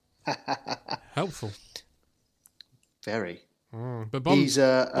 Helpful. Very. But Bond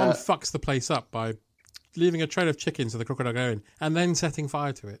fucks the place up by leaving a trail of chickens for the crocodile going and then setting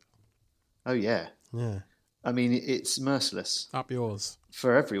fire to it. Oh, yeah. Yeah. I mean, it's merciless. Up yours.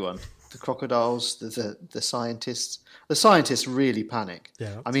 For everyone. The crocodiles, the scientists. The scientists really panic.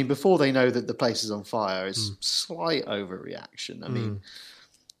 Yeah. I mean, before they know that the place is on fire, it's slight overreaction. I mean,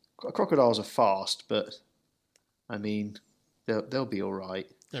 crocodiles are fast, but, I mean, they'll be all right.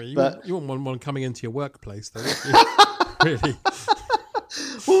 Yeah, you want one coming into your workplace, though, don't you? Really?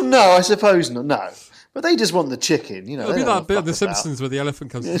 Well, no, I suppose not. No. But they just want the chicken, you know. It'll be that bit of The Simpsons where the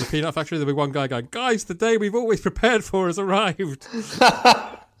elephant comes to the peanut factory. There'll be one guy going, "Guys, the day we've always prepared for has arrived."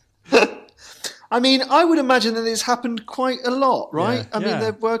 I mean, I would imagine that it's happened quite a lot, right? Yeah, I mean,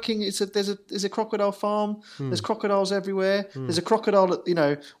 they're working. There's a crocodile farm. There's crocodiles everywhere. There's a crocodile. You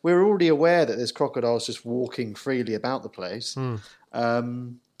know, we're already aware that there's crocodiles just walking freely about the place,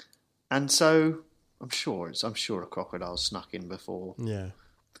 and so I'm sure a crocodile snuck in before. Yeah.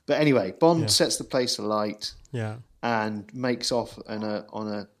 But anyway, Bond sets the place alight. Yeah. And makes off on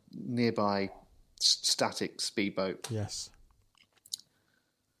a nearby static speedboat. Yes.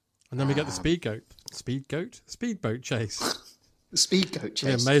 And then we get the speedboat chase. The speedboat chase.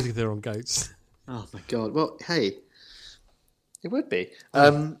 It'd be amazing if they're on goats. Oh my god! Well, hey, it would be.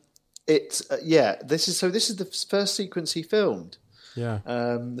 This is the first sequence he filmed. Yeah.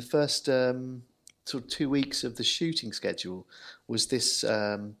 The first sort of 2 weeks of the shooting schedule was this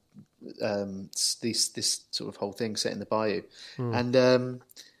this sort of whole thing set in the bayou, and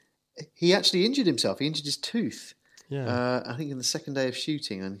he actually injured himself. He injured his tooth. Yeah. I think in the second day of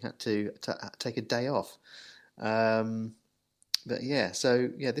shooting, and he had to take a day off. But yeah,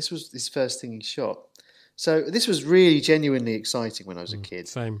 this was his first thing he shot. So this was really genuinely exciting when I was a kid.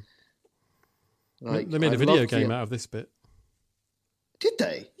 Same. Like, they made a video game out of this bit. Did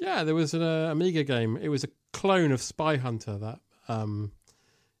they? Yeah, there was an Amiga game. It was a clone of Spy Hunter, that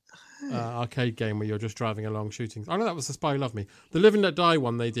arcade game where you're just driving along shooting. I know that was the Spy Who Loved Me. The Live and Let Die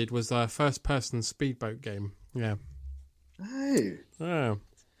one they did was a first-person speedboat game. Yeah. Oh.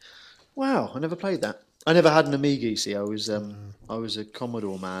 Wow, I never played that. I never had an Amiga, you see. I was a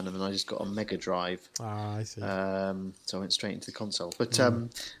Commodore man, and then I just got a Mega Drive. Ah, I see. So I went straight into the console. But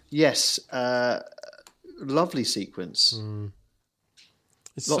yes, lovely sequence.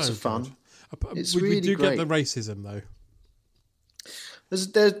 It's lots so of fun. It's really we do great. get the racism, though.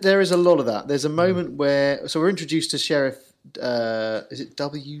 There is a lot of that. There's a moment where... So we're introduced to Sheriff... is it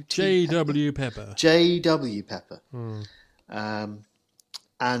J.W. Pepper. J.W. Pepper.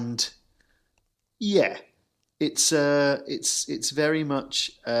 And... Yeah, it's very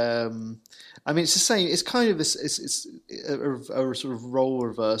much. I mean, it's the same. It's kind of it's a sort of role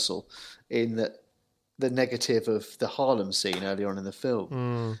reversal in that the negative of the Harlem scene earlier on in the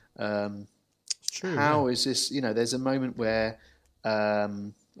film. It's true. How is this? You know, there's a moment where. I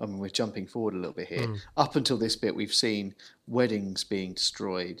mean, we're jumping forward a little bit here. Up until this bit, we've seen weddings being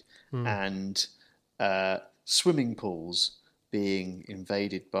destroyed and swimming pools being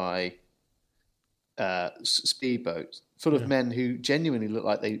invaded by. Speedboats full of men who genuinely look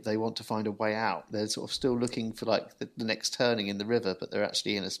like they want to find a way out. They're sort of still looking for like the next turning in the river, but they're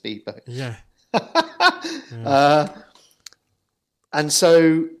actually in a speedboat. Yeah. And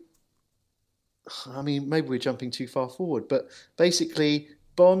so, I mean, maybe we're jumping too far forward, but basically,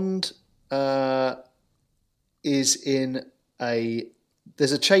 Bond is in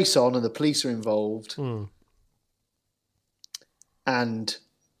there's a chase on, and the police are involved, and.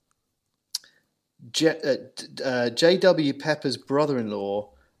 J.W. Pepper's brother-in-law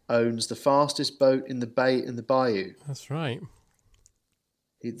owns the fastest boat in the bayou. That's right.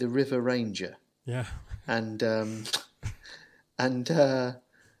 The River Ranger. Yeah. And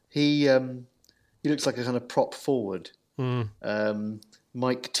he looks like a kind of prop forward.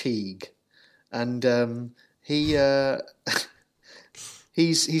 Mike Teague, and he's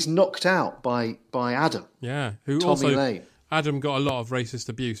knocked out by Adam. Yeah. Who Tommy also Lane. Adam got a lot of racist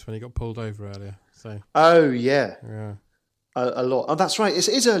abuse when he got pulled over earlier. So. Oh yeah. Yeah. A lot. Oh, that's right. It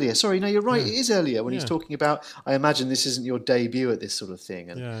is earlier. Sorry, no, you're right. It is earlier when he's talking about. I imagine this isn't your debut at this sort of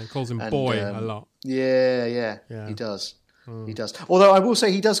thing. And, he calls him boy a lot. Yeah. He does. He does. Although I will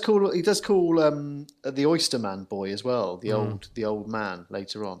say he does call the Oyster Man boy as well. The old man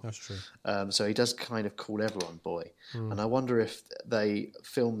later on. That's true. So he does kind of call everyone boy. And I wonder if they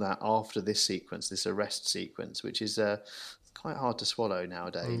filmed that after this sequence, this arrest sequence, which is quite hard to swallow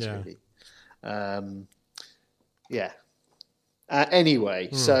nowadays. Really. Yeah. Anyway,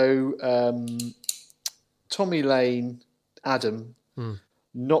 so Tommy Lane, Adam,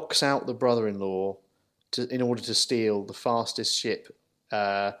 knocks out the brother-in-law in order to steal the fastest ship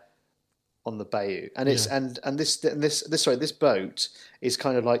on the bayou, and it's and this boat is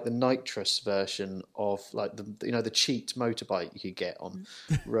kind of like the nitrous version of like the cheat motorbike you could get on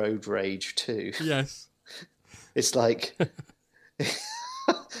Road Rage 2. Yes, it's like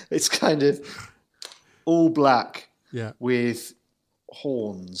it's kind of all black, with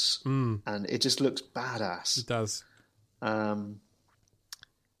horns, and it just looks badass. It does.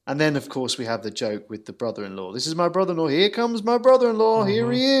 And then, of course, we have the joke with the brother-in-law. This is my brother-in-law. Here comes my brother-in-law.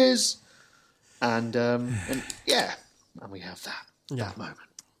 Here he is. And we have that moment.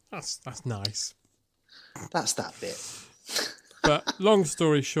 That's nice. That's that bit. But long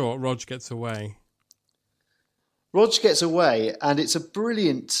story short, Rog gets away. Rog gets away, and it's a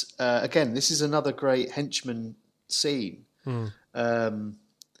brilliant. Again, this is another great henchman scene.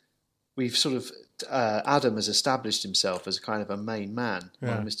 We've sort of Adam has established himself as kind of a main man,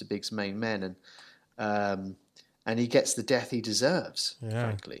 one of Mr. Big's main men, and he gets the death he deserves,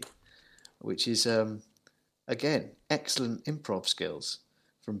 frankly, which is again excellent improv skills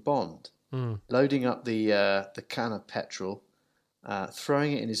from Bond, loading up the can of petrol,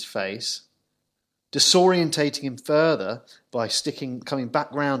 throwing it in his face, disorientating him further by coming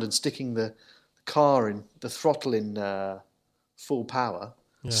back round and sticking the car in the throttle in full power.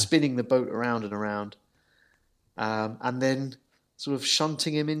 Spinning the boat around and around, and then sort of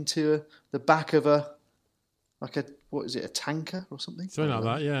shunting him into the back of a tanker or something? Something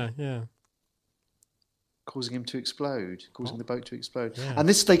like that, yeah. Causing him to explode, causing the boat to explode. Yeah. And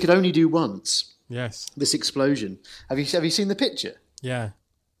this they could only do once. Yes. This explosion. Have you seen the picture? Yeah.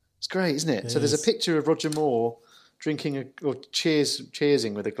 It's great, isn't it? So there's a picture of Roger Moore drinking or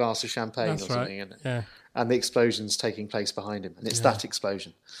cheersing with a glass of champagne or something, isn't it? Yeah. And the explosion's taking place behind him. And it's that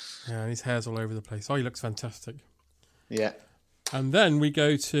explosion. Yeah, and his hair's all over the place. Oh, he looks fantastic. Yeah. And then we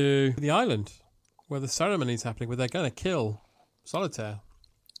go to the island where the ceremony's happening, where they're going to kill Solitaire.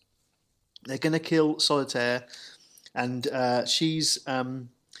 They're going to kill Solitaire. And she's kind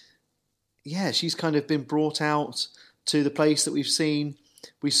of been brought out to the place that we've seen.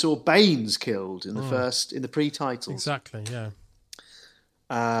 We saw Baines killed in the pre-titles. Exactly, yeah.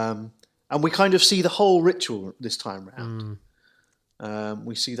 And we kind of see the whole ritual this time round.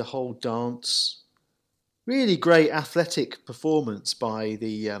 We see the whole dance. Really great athletic performance by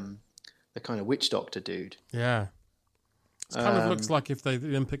the kind of witch doctor dude. Yeah. It kind of looks like if the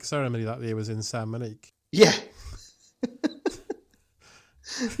Olympic ceremony that year was in San Monique. Yeah.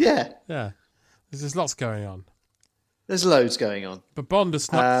 Yeah. Yeah. There's lots going on. There's loads going on. But Bond has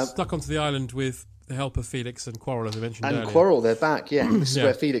stuck onto the island with the help of Felix and Quarrel, as I mentioned earlier. And Quarrel, they're back, yeah. This is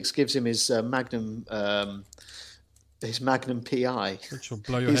where Felix gives him his Magnum PI. Which will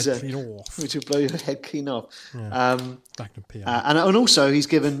blow your head clean off. Which will blow your head clean off. Yeah. Magnum PI. And also he's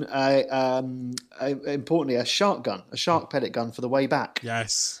given, importantly, a shark pellet gun for the way back.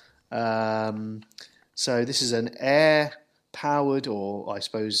 Yes. So this is an air-powered, or I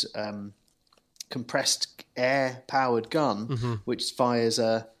suppose compressed air-powered gun, which fires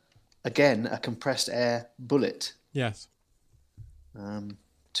a compressed air bullet. Yes.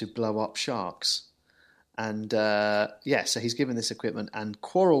 To blow up sharks. And so he's given this equipment, and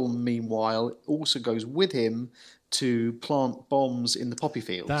Quarrel, meanwhile, also goes with him to plant bombs in the poppy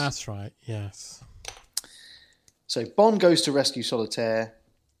fields. That's right, yes. So Bond goes to rescue Solitaire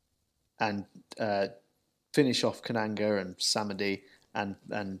and finish off Kananga and Samedi, and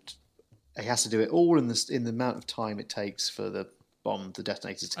he has to do it all in the amount of time it takes for the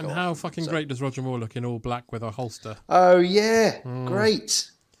detonators to go off. And how fucking great does Roger Moore look in all black with a holster? Oh, yeah. Great.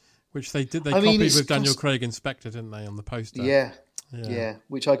 Which they did. They copied with Daniel Craig Inspector, didn't they, on the poster? Yeah.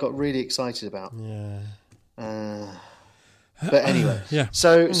 Which I got really excited about. Yeah. But anyway.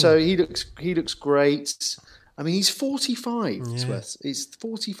 So he looks great. I mean, he's 45. He's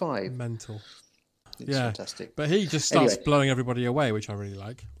 45. Mental. It's fantastic. But he just starts blowing everybody away, which I really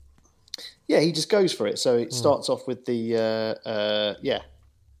like. Yeah, he just goes for it. So it starts off with the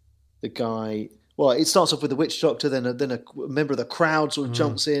guy. Well, it starts off with the witch doctor, then a member of the crowd sort of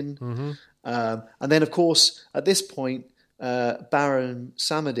jumps in, and then of course at this point, Baron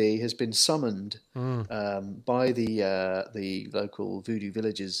Samedi has been summoned by the local voodoo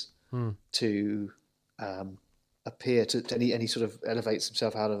villagers to appear to, and he sort of elevates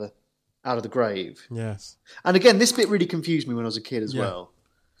himself out of the grave. Yes, and again, this bit really confused me when I was a kid as well.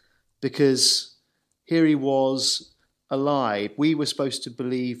 Because here he was alive. We were supposed to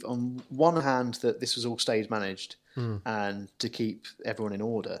believe on one hand that this was all stage managed and to keep everyone in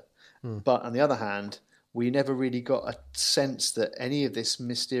order. But on the other hand, we never really got a sense that any of this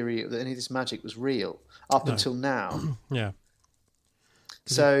magic was real until now. Yeah.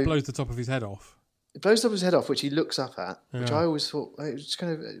 So it blows the top of his head off. It blows his head off, which he looks up at, which I always thought it was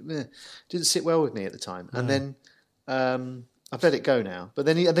kind of didn't sit well with me at the time. And then I've let it go now. But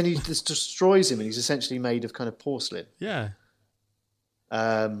then he just destroys him, and he's essentially made of kind of porcelain. Yeah.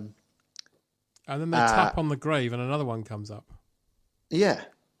 And then they tap on the grave, and another one comes up. Yeah.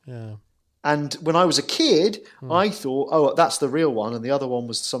 Yeah. And when I was a kid, I thought, oh, that's the real one, and the other one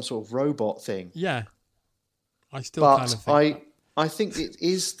was some sort of robot thing. Yeah. I still kind of think that. I think it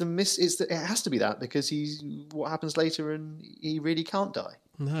is it has to be that, because what happens later, and he really can't die.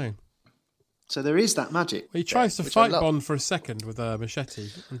 No. So there is that magic. He tries to fight Bond for a second with a machete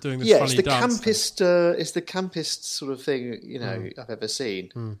and doing this funny dance. It's the campest sort of thing I've ever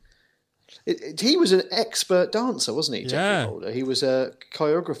seen. He was an expert dancer, wasn't he, Geoffrey Holder? He was a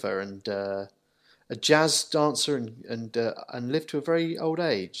choreographer and a jazz dancer, and lived to a very old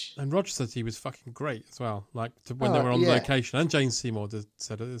age. And Roger said he was fucking great as well. Like when they were on location, and Jane Seymour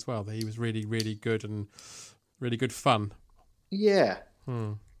said it as well, that he was really, really good and really good fun. Yeah.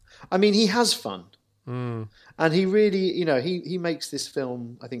 I mean, he has fun. And he really, he makes this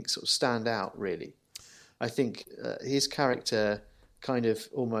film, I think, sort of stand out, really. I think his character kind of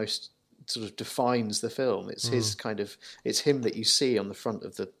almost sort of defines the film. It's it's him that you see on the front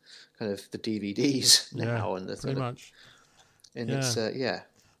of the kind of the DVDs now, and pretty much. It's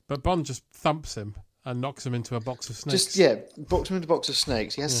But Bond just thumps him and knocks him into a box of snakes. Box him into a box of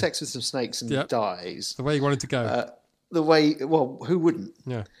snakes. He has sex with some snakes and dies. The way he wanted to go. Who wouldn't?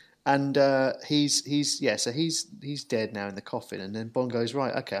 Yeah. And he's dead now in the coffin, and then Bond goes,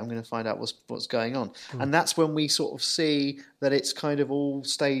 right, okay, I'm going to find out what's going on, and that's when we sort of see that it's kind of all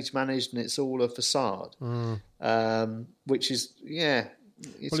stage managed and it's all a facade, which is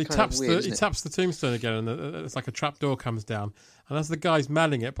It's he taps the tombstone again, and it's like a trap door comes down, and as the guy's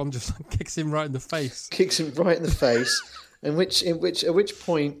manning it, Bond just kicks him right in the face. At which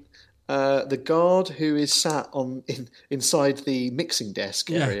point. The guard who is sat inside the mixing desk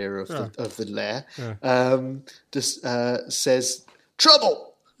area of the lair just says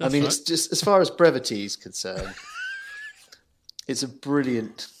trouble. That's it's just, as far as brevity is concerned, it's a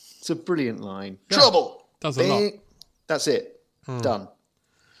brilliant line. Yeah. Trouble. Does a lot. That's it. Done.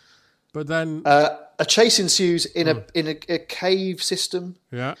 But then a chase ensues in a cave system.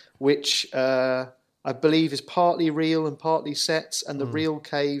 Yeah. Which. I believe is partly real and partly sets, and the real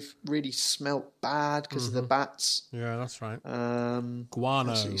cave really smelt bad because of the bats. Yeah, that's right. Guano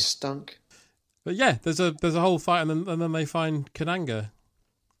absolutely stunk. But yeah, there's a whole fight, and then they find Kananga.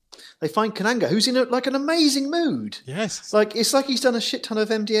 They find Kananga, who's in an amazing mood. Yes, it's like he's done a shit ton of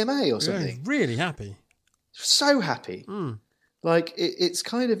MDMA or something. He's really happy, so happy. It's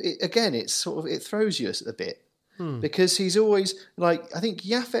kind of it's sort of it throws you a bit. Because he's always I think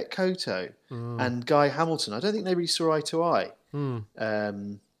Yaphet Kotto and Guy Hamilton, I don't think they really saw eye to eye.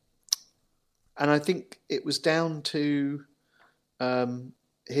 And I think it was down to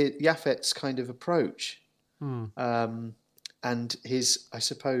Yaphet's kind of approach and his, I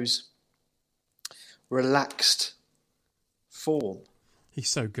suppose, relaxed form. He's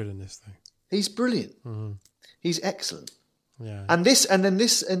so good in this thing. He's brilliant. He's excellent. Yeah. And this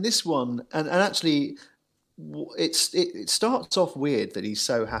one, and actually... It starts off weird that he's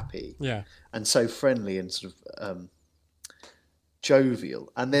so happy and so friendly and sort of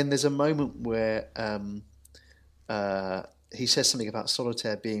jovial, and then there's a moment where he says something about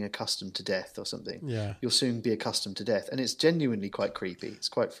Solitaire being accustomed to death or something. Yeah, you'll soon be accustomed to death, and it's genuinely quite creepy. It's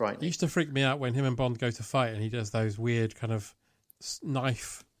quite frightening. It used to freak me out when him and Bond go to fight and he does those weird kind of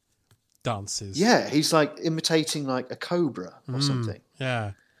knife dances. Yeah, he's like imitating like a cobra or something.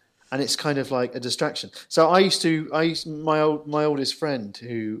 Yeah. And it's kind of like a distraction. So my oldest friend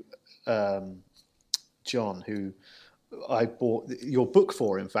who, John, who I bought your book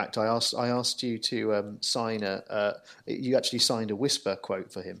for. In fact, I asked you to sign you actually signed a Whisper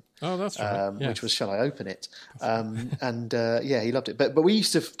quote for him. Oh, that's right. Yes. Which was "Shall I open it?" He loved it. But we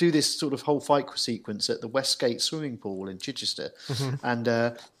used to do this sort of whole fight sequence at the Westgate swimming pool in Chichester,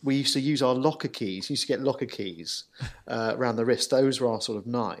 and we used to use our locker keys. We used to get locker keys around the wrist. Those were our sort of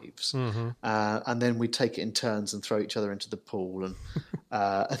knives, and then we'd take it in turns and throw each other into the pool and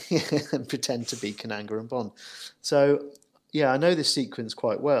and pretend to be Kananga and Bond. So yeah, I know this sequence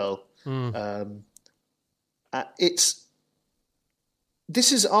quite well.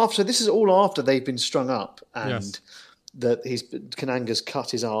 This is all after they've been strung up and that Kananga's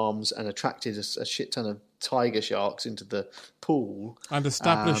cut his arms and attracted a shit ton of tiger sharks into the pool and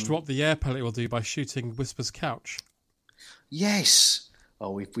established what the air pellet will do by shooting Whisper's couch. Yes.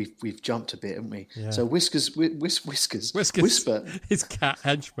 Oh, we've jumped a bit, haven't we? Yeah. So Whisper, his cat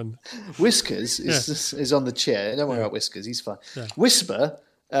henchman. Whiskers is on the chair. Don't worry about Whiskers, he's fine. Yeah. Whisper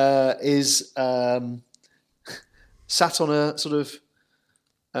is sat on a sort of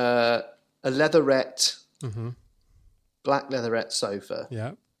a leatherette, black leatherette sofa.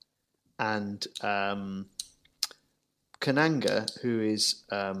 Yeah. And Kananga, who is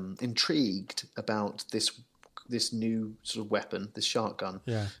intrigued about this new sort of weapon, this shark gun,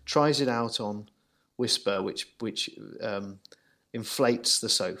 tries it out on Whisper, which inflates the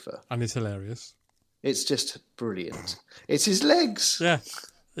sofa. And it's hilarious. It's just brilliant. It's his legs. Yeah.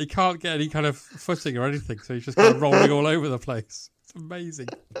 He can't get any kind of footing or anything, so he's just kind of rolling all over the place. It's amazing.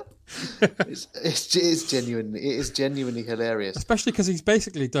 It is genuinely hilarious. Especially because he's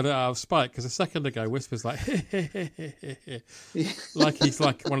basically done it out of spite, because a second ago Whisper's like, like he's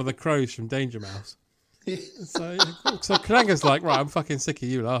like one of the crows from Danger Mouse. So Kananga's like, right, I'm fucking sick of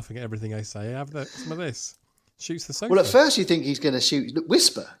you laughing at everything I say. Have some of this. Shoots the sofa. Well, at first you think he's going to shoot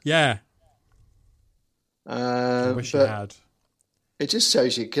Whisper. Yeah. I wish he had. It just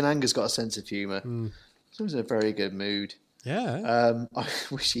shows you Kananga's got a sense of humour. He's in a very good mood. Yeah. I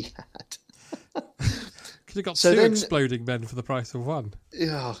wish he had. Could have got two exploding men for the price of one.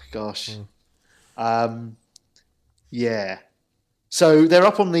 Oh gosh. Yeah. So they're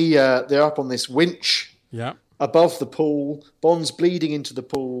up on this winch. Yeah. Above the pool. Bond's bleeding into the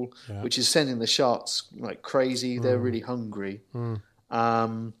pool, which is sending the sharks like crazy. They're really hungry.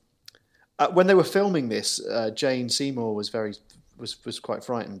 When they were filming this, Jane Seymour was quite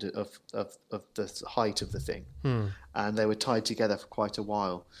frightened of the height of the thing, and they were tied together for quite a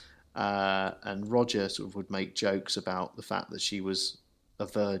while. And Roger sort of would make jokes about the fact that she was a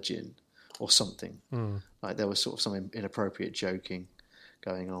virgin or something. Like there was sort of some inappropriate joking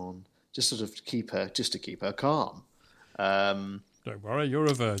going on, just to keep her calm. Don't worry, you're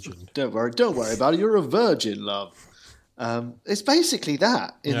a virgin. Don't worry about it. You're a virgin, love. It's basically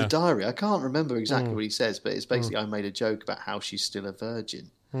that in the diary. I can't remember exactly what he says, but it's basically I made a joke about how she's still a virgin.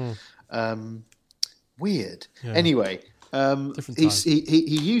 Weird. Yeah. Anyway,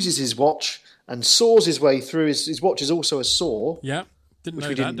 he uses his watch and saws his way through. His watch is also a saw. Yeah,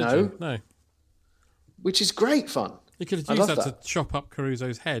 didn't know. No, which is great fun. You could have used that to chop up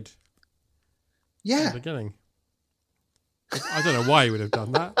Caruso's head. Yeah, at the beginning. I don't know why he would have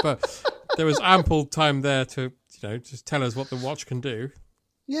done that, but there was ample time there to, just tell us what the watch can do.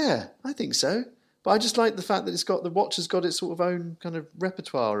 Yeah, I think so. But I just like the fact that the watch has got its sort of own kind of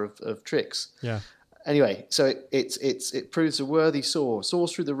repertoire of tricks. Yeah. Anyway, so it proves a worthy saw.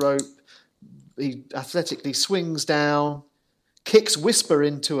 Saws through the rope. He athletically swings down, kicks Whisper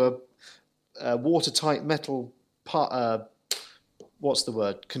into a watertight metal what's the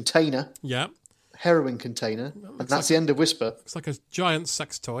word? Container. Yeah. Heroin container. And that's the end of Whisper. It's like a giant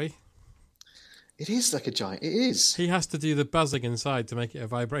sex toy. It is like a giant. It is. He has to do the buzzing inside to make it a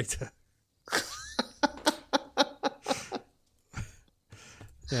vibrator.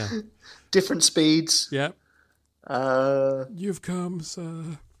 Yeah. Different speeds. Yeah. You've come, sir.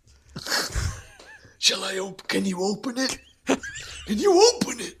 Shall I open? Can you open it? Can you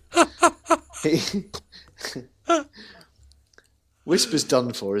open it? Whisper's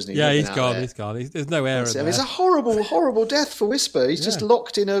done for, isn't he? Yeah, he's gone. He's gone. There's no air in there. It's a horrible, horrible death for Whisper. He's just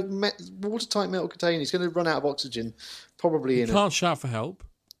locked in a watertight metal container. He's going to run out of oxygen. Probably you can't shout for help.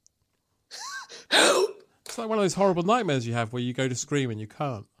 Help! It's like one of those horrible nightmares you have where you go to scream and you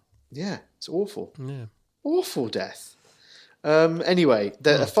can't. Yeah, it's awful. Yeah. Awful death. Anyway,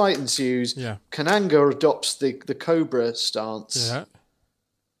 a fight ensues. Yeah. Kananga adopts the Cobra stance. Yeah.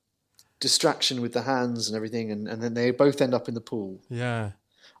 Distraction with the hands and everything, and then they both end up in the pool. Yeah.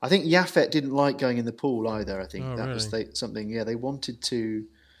 I think Yaphet didn't like going in the pool either. I think that really? was something. Yeah, they wanted to.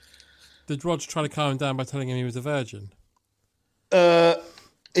 Did Roger try to calm him down by telling him he was a virgin?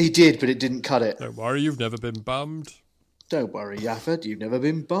 He did, but it didn't cut it. Don't worry, you've never been bummed. Don't worry, Yaphet, you've never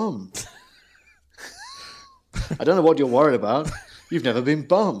been bummed. I don't know what you're worried about. You've never been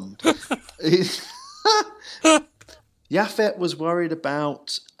bummed. Yaphet was worried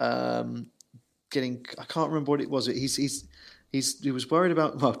about getting. I can't remember what it was. He was worried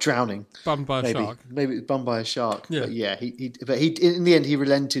about drowning. Bummed by a shark. Maybe bummed by a shark. Yeah. But yeah, he in the end he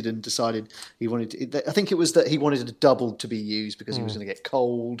relented and decided he wanted. I think it was that he wanted a double to be used because he was going to get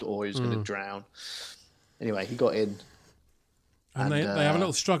cold or he was going to drown. Anyway, he got in. And they have a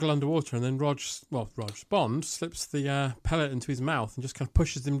little struggle underwater, and then Bond slips the pellet into his mouth and just kind of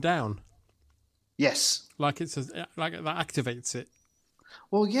pushes him down. Yes, like that activates it.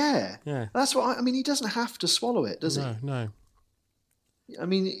 Well, yeah. Yeah. That's what I mean. He doesn't have to swallow it, does he? No. I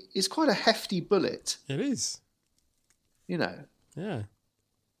mean, it's quite a hefty bullet. It is. Yeah.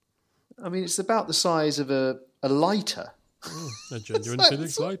 I mean, it's about the size of a lighter. A genuine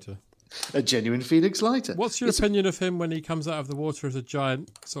Felix lighter. A genuine Felix Leiter. What's your opinion of him when he comes out of the water as a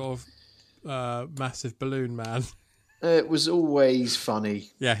giant, sort of massive balloon man? It was always funny.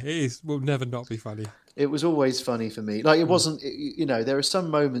 Yeah, it is. Will never not be funny. It was always funny for me. Like, it wasn't, there are some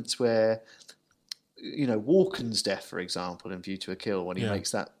moments where, Walken's death, for example, in View to a Kill, when he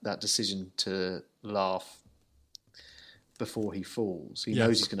makes that decision to laugh before he falls. He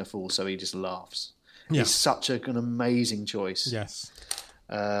knows he's going to fall, so he just laughs. Yeah. It's such an amazing choice. Yes.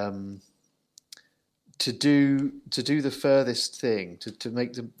 To do the furthest thing, to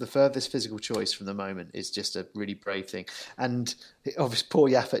make the furthest physical choice from the moment is just a really brave thing. And obviously, poor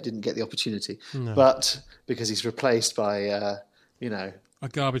Yaphet didn't get the opportunity, but because he's replaced by, a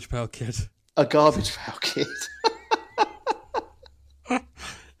garbage pail kid. A garbage pail kid.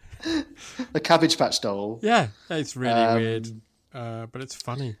 A Cabbage Patch doll. Yeah, it's really weird, but it's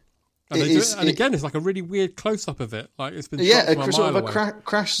funny. And again, it's like a really weird close-up of it. Like it's been sort of a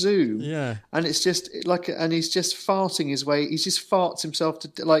crash zoom. Yeah, and it's just and he's just farting his way. He just farts himself to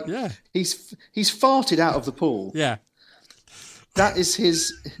he's farted out of the pool. Yeah, that is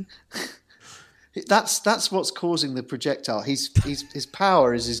his. That's what's causing the projectile. His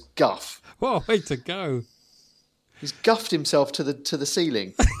power is his guff. What a way to go! He's guffed himself to the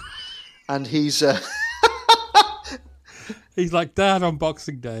ceiling, and he's he's like Dad on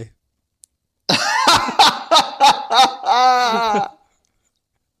Boxing Day.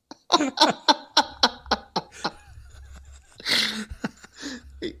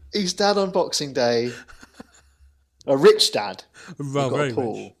 He's Dad on Boxing Day. A rich dad. Well, very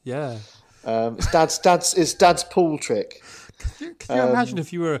rich. Yeah. It's dad's pool trick. Can you imagine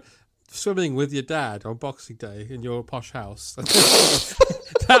if you were swimming with your dad on Boxing Day in your posh house? that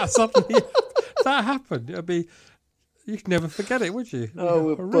happened. It'd be. You'd never forget it, would you?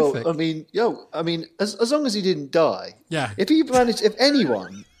 Oh, horrific. Well, as long as he didn't die. Yeah. If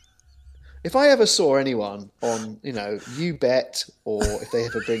I ever saw anyone on, You Bet, or if they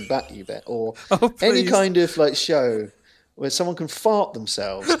ever bring back You Bet, or any kind of show where someone can fart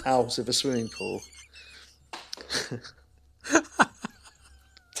themselves out of a swimming pool,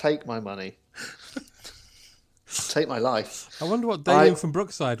 take my money, take my life. I wonder what Damien from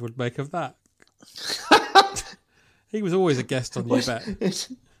Brookside would make of that. He was always a guest on You Bet.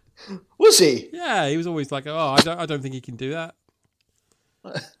 Was he? Yeah, he was always like, I don't think he can do that.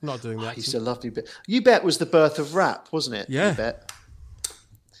 Not doing that. I used to love You Bet. You Bet was the birth of rap, wasn't it? Yeah. You Bet.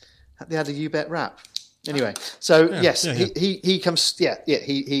 They had a You Bet rap. Anyway, so yes, he comes. Yeah.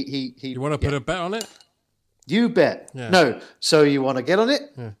 He. You want to put a bet on it? You bet. Yeah. No. So you want to get on it?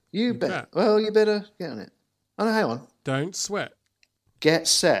 Yeah. You bet. Well, you better get on it. Oh no, hang on. Don't sweat. Get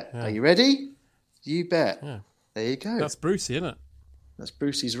set. Yeah. Are you ready? You bet. Yeah. There you go. That's Brucey, isn't it? That's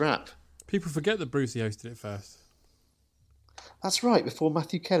Brucey's rap. People forget that Brucey hosted it first. That's right, before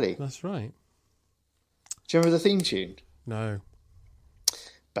Matthew Kelly. That's right. Do you remember the theme tune? No.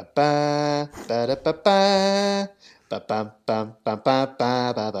 Ba ba ba da ba ba ba bam bam bam ba ba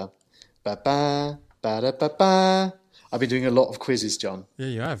ba ba ba ba ba da ba ba. I've been doing a lot of quizzes, John. Yeah,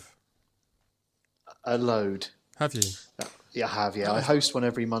 you have. A load. Have you? Yeah, I have. Yeah, I host one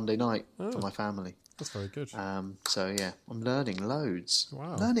every Monday night for my family. That's very good. So yeah, I'm learning loads.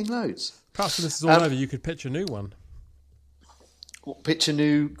 Wow. Learning loads. Perhaps when this is all over, you could pitch a new one. Pitch a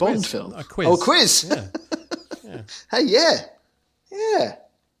new Bond film? A quiz. Oh, a quiz. Yeah. Yeah. Hey, yeah.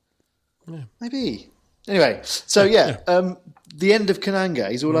 Maybe. Anyway, so the end of Kananga,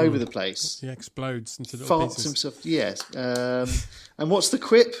 he's all over the place. He explodes into little farts pieces. himself. Yes. And what's the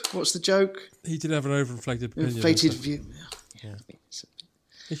quip? What's the joke? He did have an overinflated opinion. Inflated view. Yeah.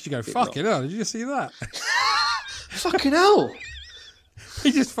 You should go, fucking hell, did you see that? Fucking hell.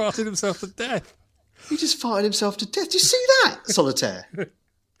 He just farted himself to death. He just farted himself to death. Do you see that, Solitaire?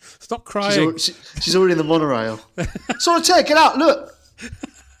 Stop crying. She's already in the monorail. Solitaire, get out, look.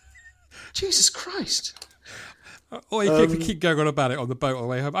 Jesus Christ. Or you could keep going on about it on the boat on the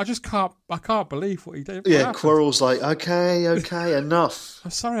way home. I can't believe what he did. Yeah, Quarrel's like, okay, enough.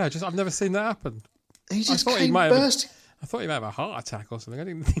 I'm sorry, I've never seen that happen. He just came bursting. I thought he might have a heart attack or something. I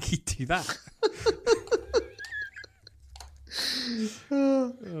didn't think he'd do that.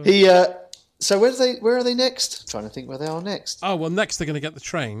 So where are they next? I'm trying to think where they are next. Oh, well, next they're going to get the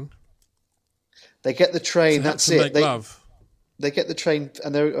train. They get the train, that's it. They get the train,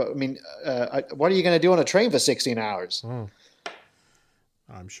 and what are you going to do on a train for 16 hours? Oh.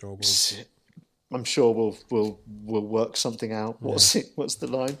 I'm sure we'll work something out. What's the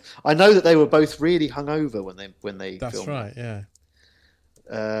line? I know that they were both really hungover when they That's filmed. right, yeah.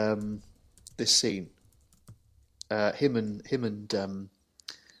 This scene. Him and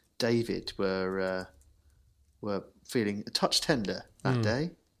David were feeling a touch tender that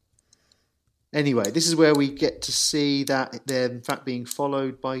day. Anyway, this is where we get to see that they're in fact being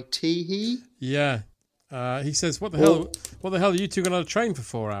followed by Teehee. Yeah. He says, what the hell are you two going to train for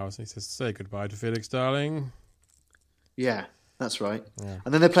 4 hours? And he says, say goodbye to Felix, darling. Yeah, that's right. Yeah.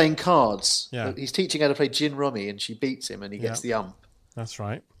 And then they're playing cards. Yeah. He's teaching her to play gin rummy, and she beats him, and he gets the ump. That's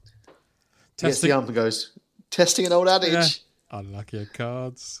right. He gets the ump and goes, testing an old adage. Yeah. Unlucky at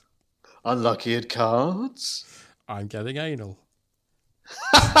cards. Unlucky at cards. I'm getting anal.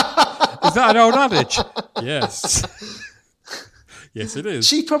 Is that an old adage? Yes. Yes, it is.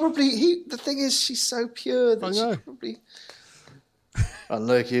 She probably... the thing is, she's so pure that she probably...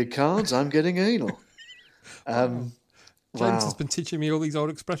 Unlucky at cards, I'm getting anal. James has been teaching me all these old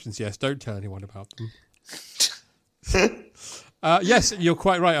expressions. Yes, don't tell anyone about them. Yes, you're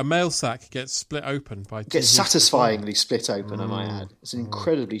quite right. A mail sack gets split open by... Gets satisfyingly split open, I might add. It's an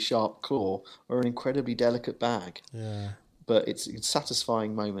incredibly sharp claw or an incredibly delicate bag. Yeah. But it's a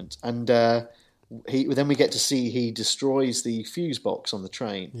satisfying moment. And then we get to see he destroys the fuse box on the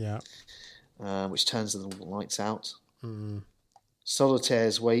train. Yeah. Which turns the lights out.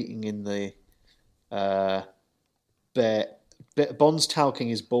 Solitaire's waiting in the... Bond's talking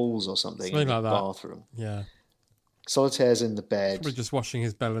his balls or something in the bathroom. Yeah. Solitaire's in the bed. Probably just washing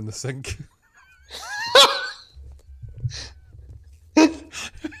his bell in the sink.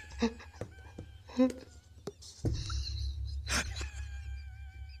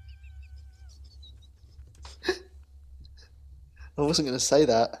 I wasn't going to say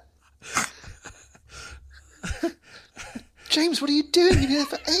that. James, what are you doing? You've been there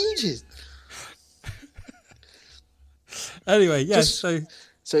for ages. Anyway, yes.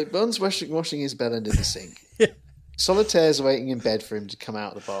 So Bond's washing his bell end in the sink. Yeah. Solitaire's waiting in bed for him to come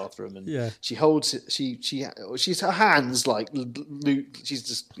out of the bathroom, and she holds it. She's her hands like she's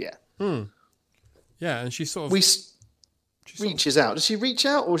just Yeah, and she sort of reaches out. Does she reach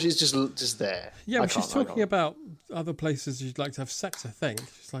out, or she's just there? Yeah, well, she's talking about other places you'd like to have sex. I think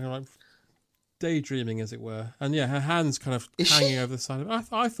she's like daydreaming, as it were. And yeah, her hands kind of hanging over the side of it.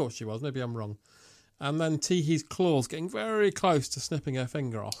 I thought she was. Maybe I'm wrong. And then Teehee's claws getting very close to snipping her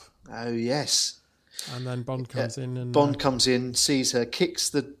finger off. Oh yes. And then Bond comes in, and Bond comes in, sees her, kicks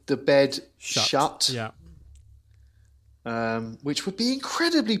the bed shut. Yeah. Which would be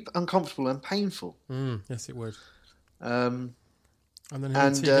incredibly uncomfortable and painful. Yes, it would. And then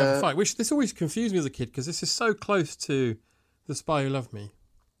have a fight, which this always confused me as a kid because this is so close to The Spy Who Loved Me.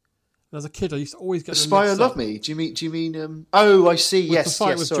 And as a kid, I used to always get The Spy Who Loved Me. Do you mean? Oh, I see. With yes, the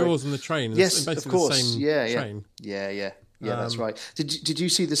fight with sorry. Jaws and the train. Yes, of course. The same train. Yeah, that's right. Did you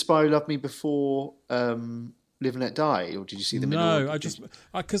see The Spy Who Loved Me before Live and Let Die, or did you see them? No, I just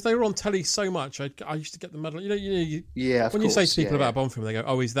because they were on telly so much. I used to get the medal. When of course, you say to people about a Bond film, they go,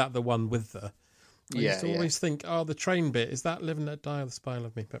 "Oh, is that the one with the?" I used to always think, "Oh, the train bit is that Live and Let Die or The Spy Who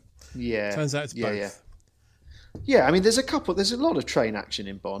Loved Me?" But turns out it's both. Yeah, I mean, there's a lot of train action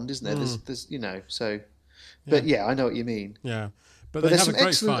in Bond, isn't there? There's but I know what you mean. Yeah, but there's some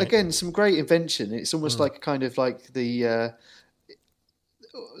excellent, again, some great invention. It's almost like kind of like the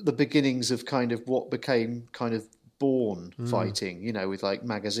beginnings of kind of what became kind of Bourne fighting, with like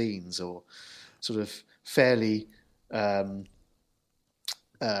magazines or sort of fairly banal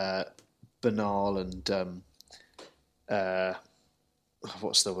and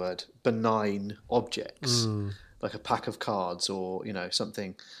what's the word? Benign objects, like a pack of cards or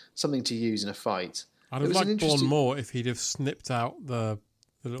something to use in a fight. I'd have liked Bourne more if he'd have snipped out the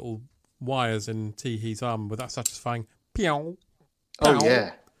little wires in Teehee's arm with that satisfying pew. Oh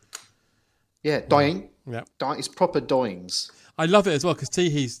yeah, doing. Yeah, it's proper doings. I love it as well because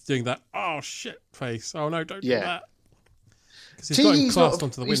Teehee's doing that oh shit face. Oh no, don't do that.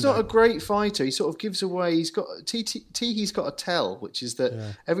 He's not a great fighter. He sort of gives away. He's got Teehee's got a tell, which is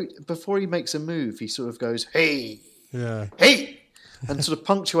that before he makes a move, he sort of goes hey, hey, and sort of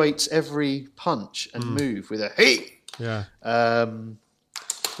punctuates every punch and move with a hey,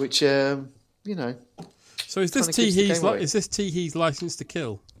 which So is this Teehee's license to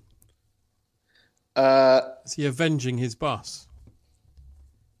kill? Is he avenging his boss?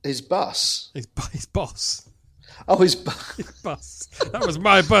 His boss. His boss. Oh, his bus. That was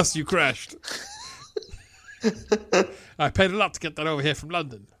my bus you crashed. I paid a lot to get that over here from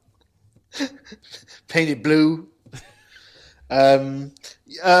London. Painted blue.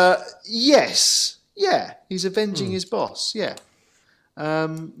 Yes. Yeah, he's avenging his boss. Yeah.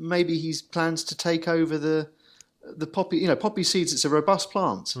 Maybe he plans to take over the poppy. Poppy seeds, it's a robust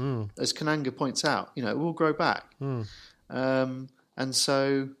plant, as Kananga points out. It will grow back. And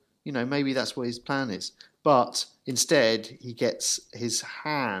so, maybe that's what his plan is. But instead, he gets his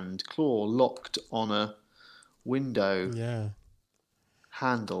claw locked on a window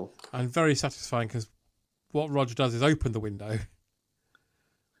handle. And very satisfying because what Roger does is open the window.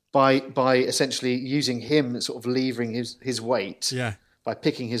 By essentially using him, sort of levering his weight. Yeah. By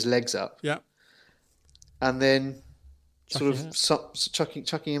picking his legs up. Yeah. And then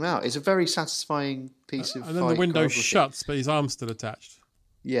chucking him out. It's a very satisfying piece of. And then the window shuts, but his arm's still attached.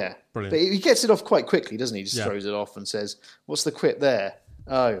 Yeah, brilliant. But he gets it off quite quickly, doesn't he? Just throws it off and says, "What's the quip there?"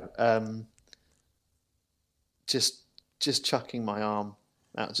 Oh, just chucking my arm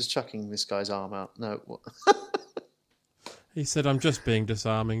out. Just chucking this guy's arm out. No, what? He said, "I'm just being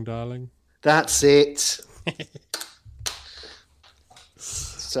disarming, darling." That's it.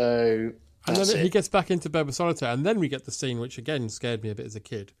 So. And then he gets back into bed with Solitaire, and then we get the scene which again scared me a bit as a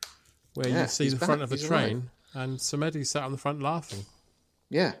kid, where you see the front of the train and Samedi sat on the front laughing.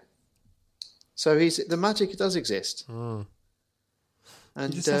 Yeah. So the magic does exist. And you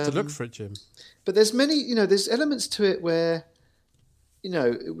just have to look for it, Jim. But there's there's elements to it where,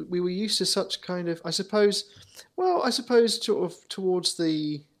 we were used to such kind of, I suppose sort of towards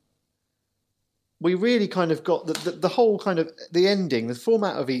the. We really kind of got the whole kind of the ending, the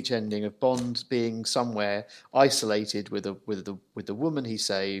format of each ending of Bond being somewhere isolated with the woman he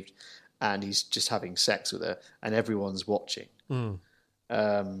saved, and he's just having sex with her, and everyone's watching.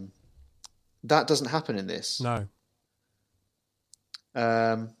 That doesn't happen in this. No.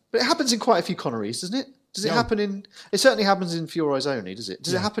 But it happens in quite a few Connerys, doesn't it? Does it happen in? It certainly happens in For Your Eyes Only, does it?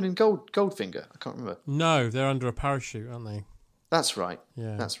 Does it happen in Goldfinger? I can't remember. No, they're under a parachute, aren't they? That's right.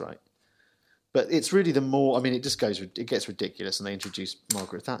 Yeah, that's right. But it's really the more. I mean, it gets ridiculous, and they introduce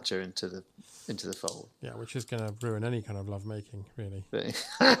Margaret Thatcher into the fold. Yeah, which is going to ruin any kind of lovemaking, really.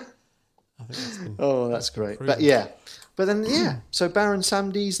 I think that's great. But then so Baron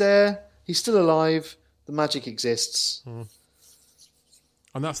Samedi's there. He's still alive. The magic exists. And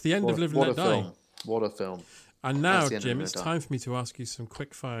that's the end of Live and Let Die. What a film. And now, Jim, it's time for me to ask you some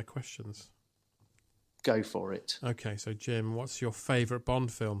quick-fire questions. Go for it. Okay, so Jim, what's your favourite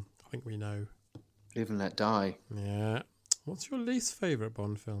Bond film? I think we know. Live and Let Die. Yeah. What's your least favourite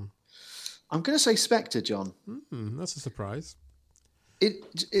Bond film? I'm going to say Spectre, John. That's a surprise.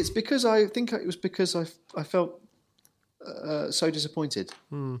 It's because I think it was because I felt so disappointed.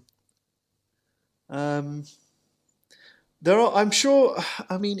 There are, I'm sure.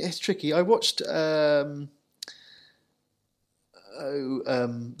 I mean, it's tricky. I watched The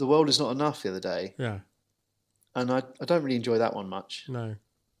World Is Not Enough the other day. Yeah. And I don't really enjoy that one much. No.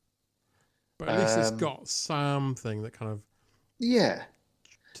 But at least it's got something that kind of... Yeah.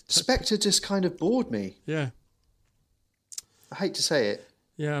 Spectre just kind of bored me. Yeah. I hate to say it.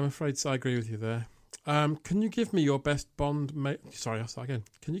 Yeah, I'm afraid I agree with you there. Can you give me your best Bond... Sorry, I'll start again.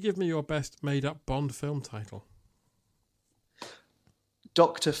 Can you give me your best made-up Bond film title?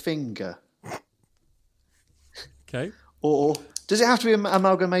 Dr. Finger. Okay. Or does it have to be an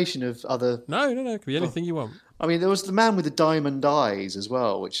amalgamation of other... No. It could be anything you want. I mean, there was the man with the diamond eyes as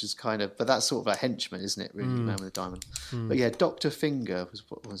well, which is kind of... But that's sort of a henchman, isn't it, really? The man with the diamond. But yeah, Dr. Finger was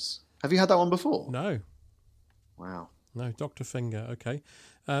what was... Have you had that one before? No. Wow. No, Dr. Finger, okay.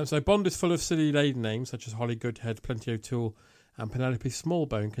 So Bond is full of silly lady names, such as Holly Goodhead, Plenty O'Toole, and Penelope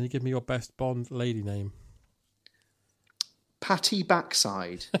Smallbone. Can you give me your best Bond lady name? Patty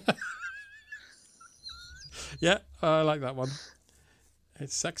Backside. Yeah, I like that one.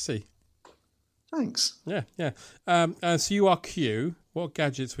 It's sexy. Thanks. Yeah. So you are Q. What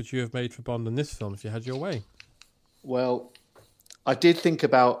gadgets would you have made for Bond in this film if you had your way? Well, I did think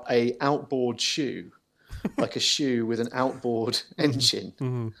about a outboard shoe, like a shoe with an outboard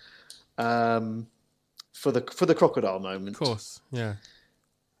engine, for the crocodile moment. Of course, yeah.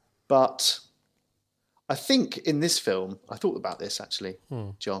 But I think in this film, I thought about this actually,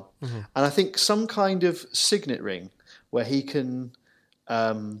 John, and I think some kind of signet ring where he can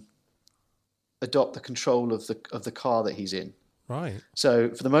adopt the control of the car that he's in. Right. So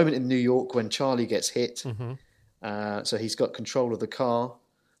for the moment in New York when Charlie gets hit, so he's got control of the car.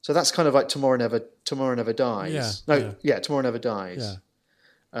 So that's kind of like Tomorrow Never Dies. Tomorrow Never Dies.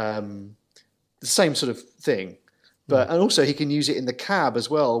 Yeah. The same sort of thing. But and also he can use it in the cab as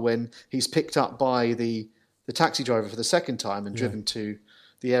well when he's picked up by the taxi driver for the second time and driven to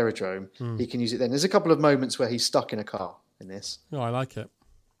the aerodrome. He can use it then. There's a couple of moments where he's stuck in a car in this. Oh, I like it.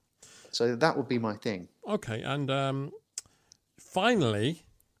 So that would be my thing. Okay, and finally,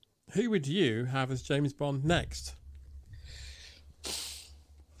 who would you have as James Bond next?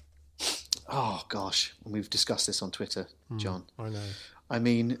 Oh, gosh. And we've discussed this on Twitter, John. I know. I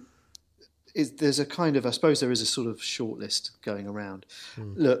mean... there's a kind of, I suppose there is a sort of shortlist going around.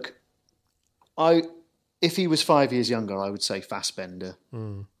 Look, if he was 5 years younger, I would say Fassbender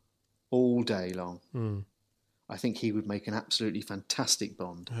all day long. I think he would make an absolutely fantastic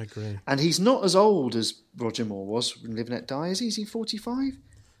Bond. I agree. And he's not as old as Roger Moore was when Live and Let Die, is he? Is he 45?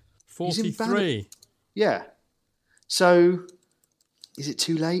 43. Yeah. So, is it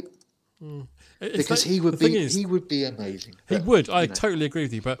too late? Because he would be amazing. He would. I totally agree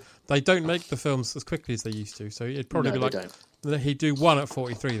with you. But they don't make the films as quickly as they used to. So it'd probably be like he'd do one at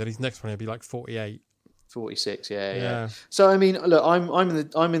 43. Then his next one would be like 48. 46, yeah. So I mean, look,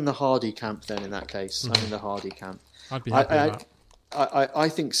 I'm in the Hardy camp then. In that case, I'm in the Hardy camp. I'd be happy with that. I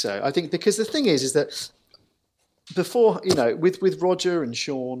think so. I think because the thing is that before, with Roger and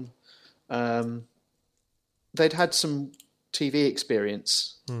Sean, they'd had some TV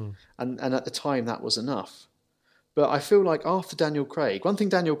experience, and at the time that was enough. But I feel like after Daniel Craig, one thing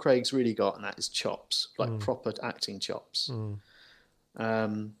Daniel Craig's really got, and that is chops, like proper acting chops.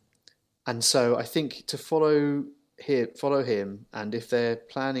 And so I think to follow him, and if they're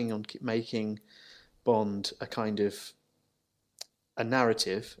planning on making Bond a kind of a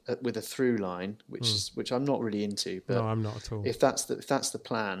narrative with a through line, which I'm not really into, but no, I'm not at all. If that's the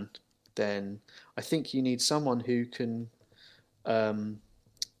plan, then I think you need someone who can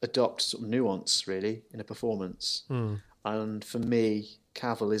adopt sort of nuance really in a performance. And for me,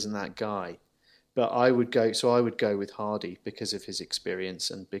 Cavill isn't that guy. But I would go with Hardy because of his experience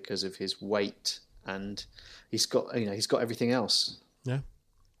and because of his weight, and he's got everything else. Yeah.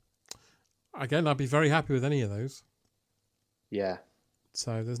 Again, I'd be very happy with any of those. Yeah.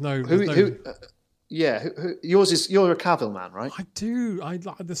 So there's no. Yours is, you're a Cavill man, right? I do.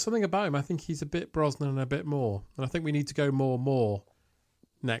 There's something about him. I think he's a bit Brosnan and a bit more, and I think we need to go more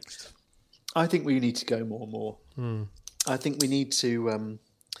next. I think we need to go more. I think we need to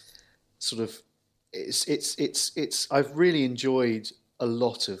sort of. It's. I've really enjoyed a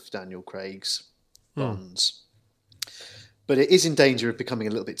lot of Daniel Craig's Bonds, but it is in danger of becoming a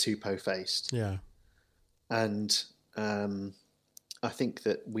little bit too po-faced. Yeah, and I think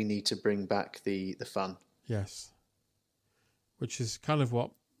that we need to bring back the fun. Yes, which is kind of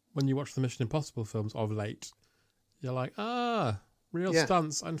what when you watch the Mission Impossible films of late, you're like, real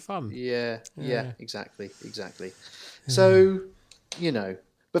stunts and fun. Yeah, exactly. So,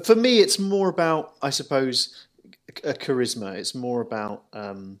 but for me, it's more about, I suppose, a charisma. It's more about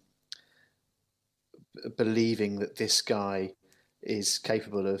believing that this guy is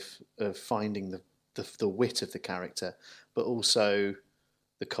capable of finding the wit of the character, but also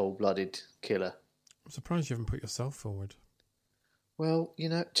the cold-blooded killer. I'm surprised you haven't put yourself forward. Well, do you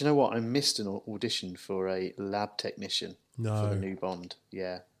know what? I missed an audition for a lab technician for the new Bond.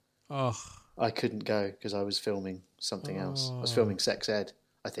 Yeah. Oh. I couldn't go because I was filming something else. I was filming Sex Ed,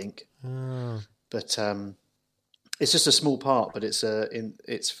 I think. But it's just a small part, but it's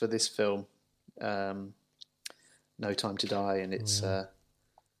for this film, No Time to Die, and it's yeah.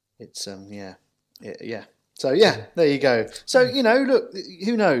 So there you go. So look,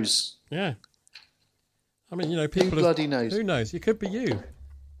 who knows? Yeah. I mean, people. Who bloody knows? Who knows? It could be you.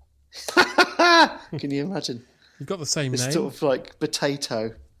 Can you imagine? You've got the same it's name. Sort of like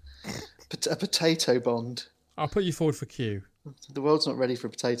potato. A potato Bond. I'll put you forward for Q. The world's not ready for a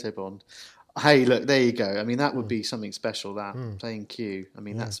potato Bond. Hey, look, there you go. I mean, that would be something special. That playing Q. I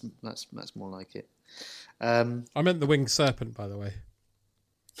mean, that's more like it. I meant the winged serpent, by the way.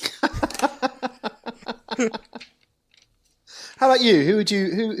 How about you? Who would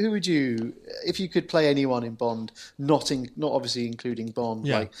you if you could play anyone in Bond, not obviously including Bond,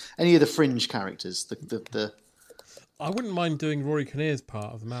 like any of the fringe characters, the I wouldn't mind doing Rory Kinnear's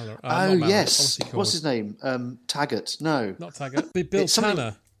part of the Mallory. Yes. What's his name? Taggart. No. Not Taggart. Bill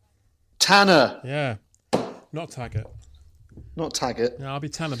Tanner. Tanner. Yeah. Not Taggart. Not Taggart. No, I'll be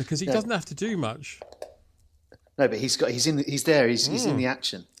Tanner because he doesn't have to do much. No, but he's there. He's in the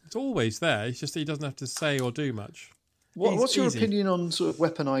action. It's always there. It's just that he doesn't have to say or do much. What's your opinion on sort of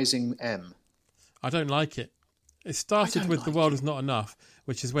weaponising M? I don't like it. It started with The World Is Not Enough,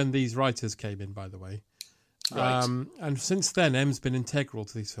 which is when these writers came in, by the way. Right. And since then, M's been integral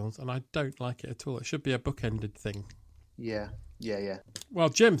to these films, and I don't like it at all. It should be a bookended thing. Yeah. Well,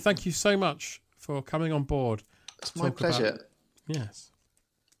 Jim, thank you so much for coming on board. It's my pleasure. Yes.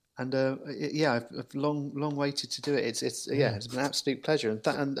 And I've long waited to do it. It's been an absolute pleasure,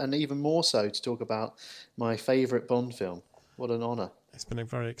 and even more so to talk about my favourite Bond film. What an honour! It's been a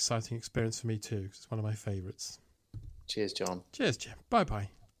very exciting experience for me too. It's one of my favourites. Cheers, John. Cheers, Jim. Bye.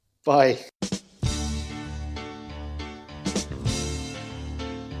 Bye.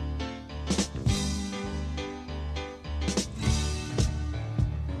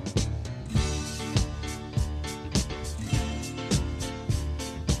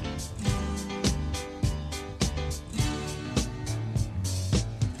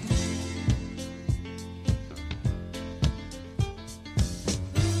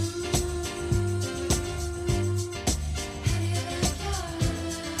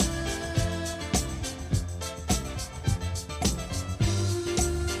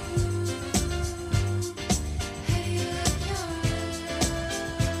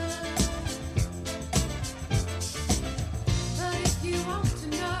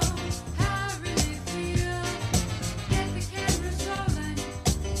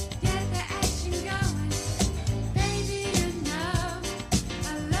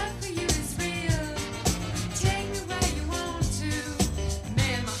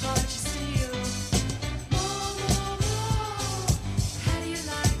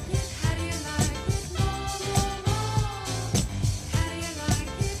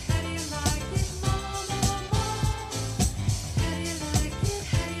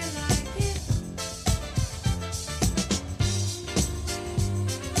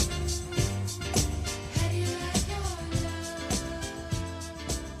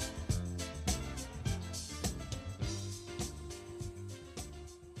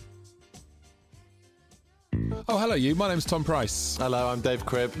 Oh, hello, you. My name's Tom Price. Hello, I'm Dave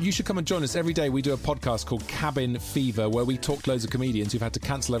Cribb. You should come and join us. Every day we do a podcast called Cabin Fever, where we talk to loads of comedians who've had to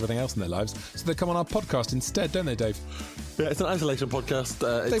cancel everything else in their lives, so they come on our podcast instead, don't they, Dave? Yeah, it's an isolation podcast.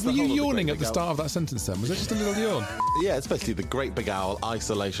 Dave, were you yawning at the start of that sentence then? Was it just a little yawn? Yeah, it's basically the Great Big Owl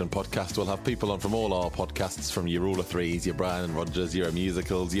Isolation podcast. We'll have people on from all our podcasts, from your Rule of Threes, your Brian Rogers, your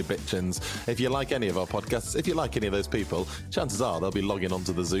Musicals, your Bitchins. If you like any of our podcasts, if you like any of those people, chances are they'll be logging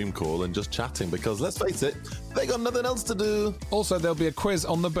onto the Zoom call and just chatting, because let's face it, they got nothing else to do. Also, there'll be a quiz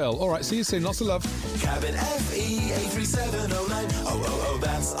on the bill. All right, see you soon. Lots of love. Cabin FE 83709. Oh,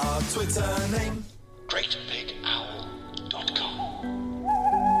 that's our Twitter name. GreatBigOwl.com.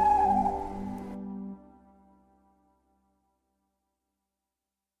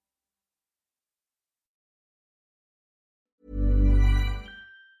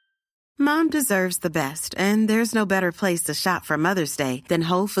 Mom deserves the best, and there's no better place to shop for Mother's Day than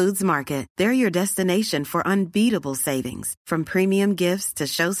Whole Foods Market. They're your destination for unbeatable savings, from premium gifts to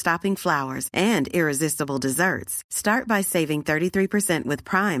show-stopping flowers and irresistible desserts. Start by saving 33% with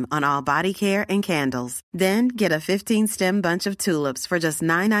Prime on all body care and candles. Then get a 15-stem bunch of tulips for just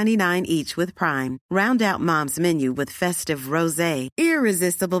 $9.99 each with Prime. Round out Mom's menu with festive rosé,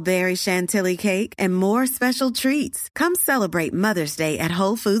 irresistible berry chantilly cake, and more special treats. Come celebrate Mother's Day at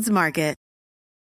Whole Foods Market.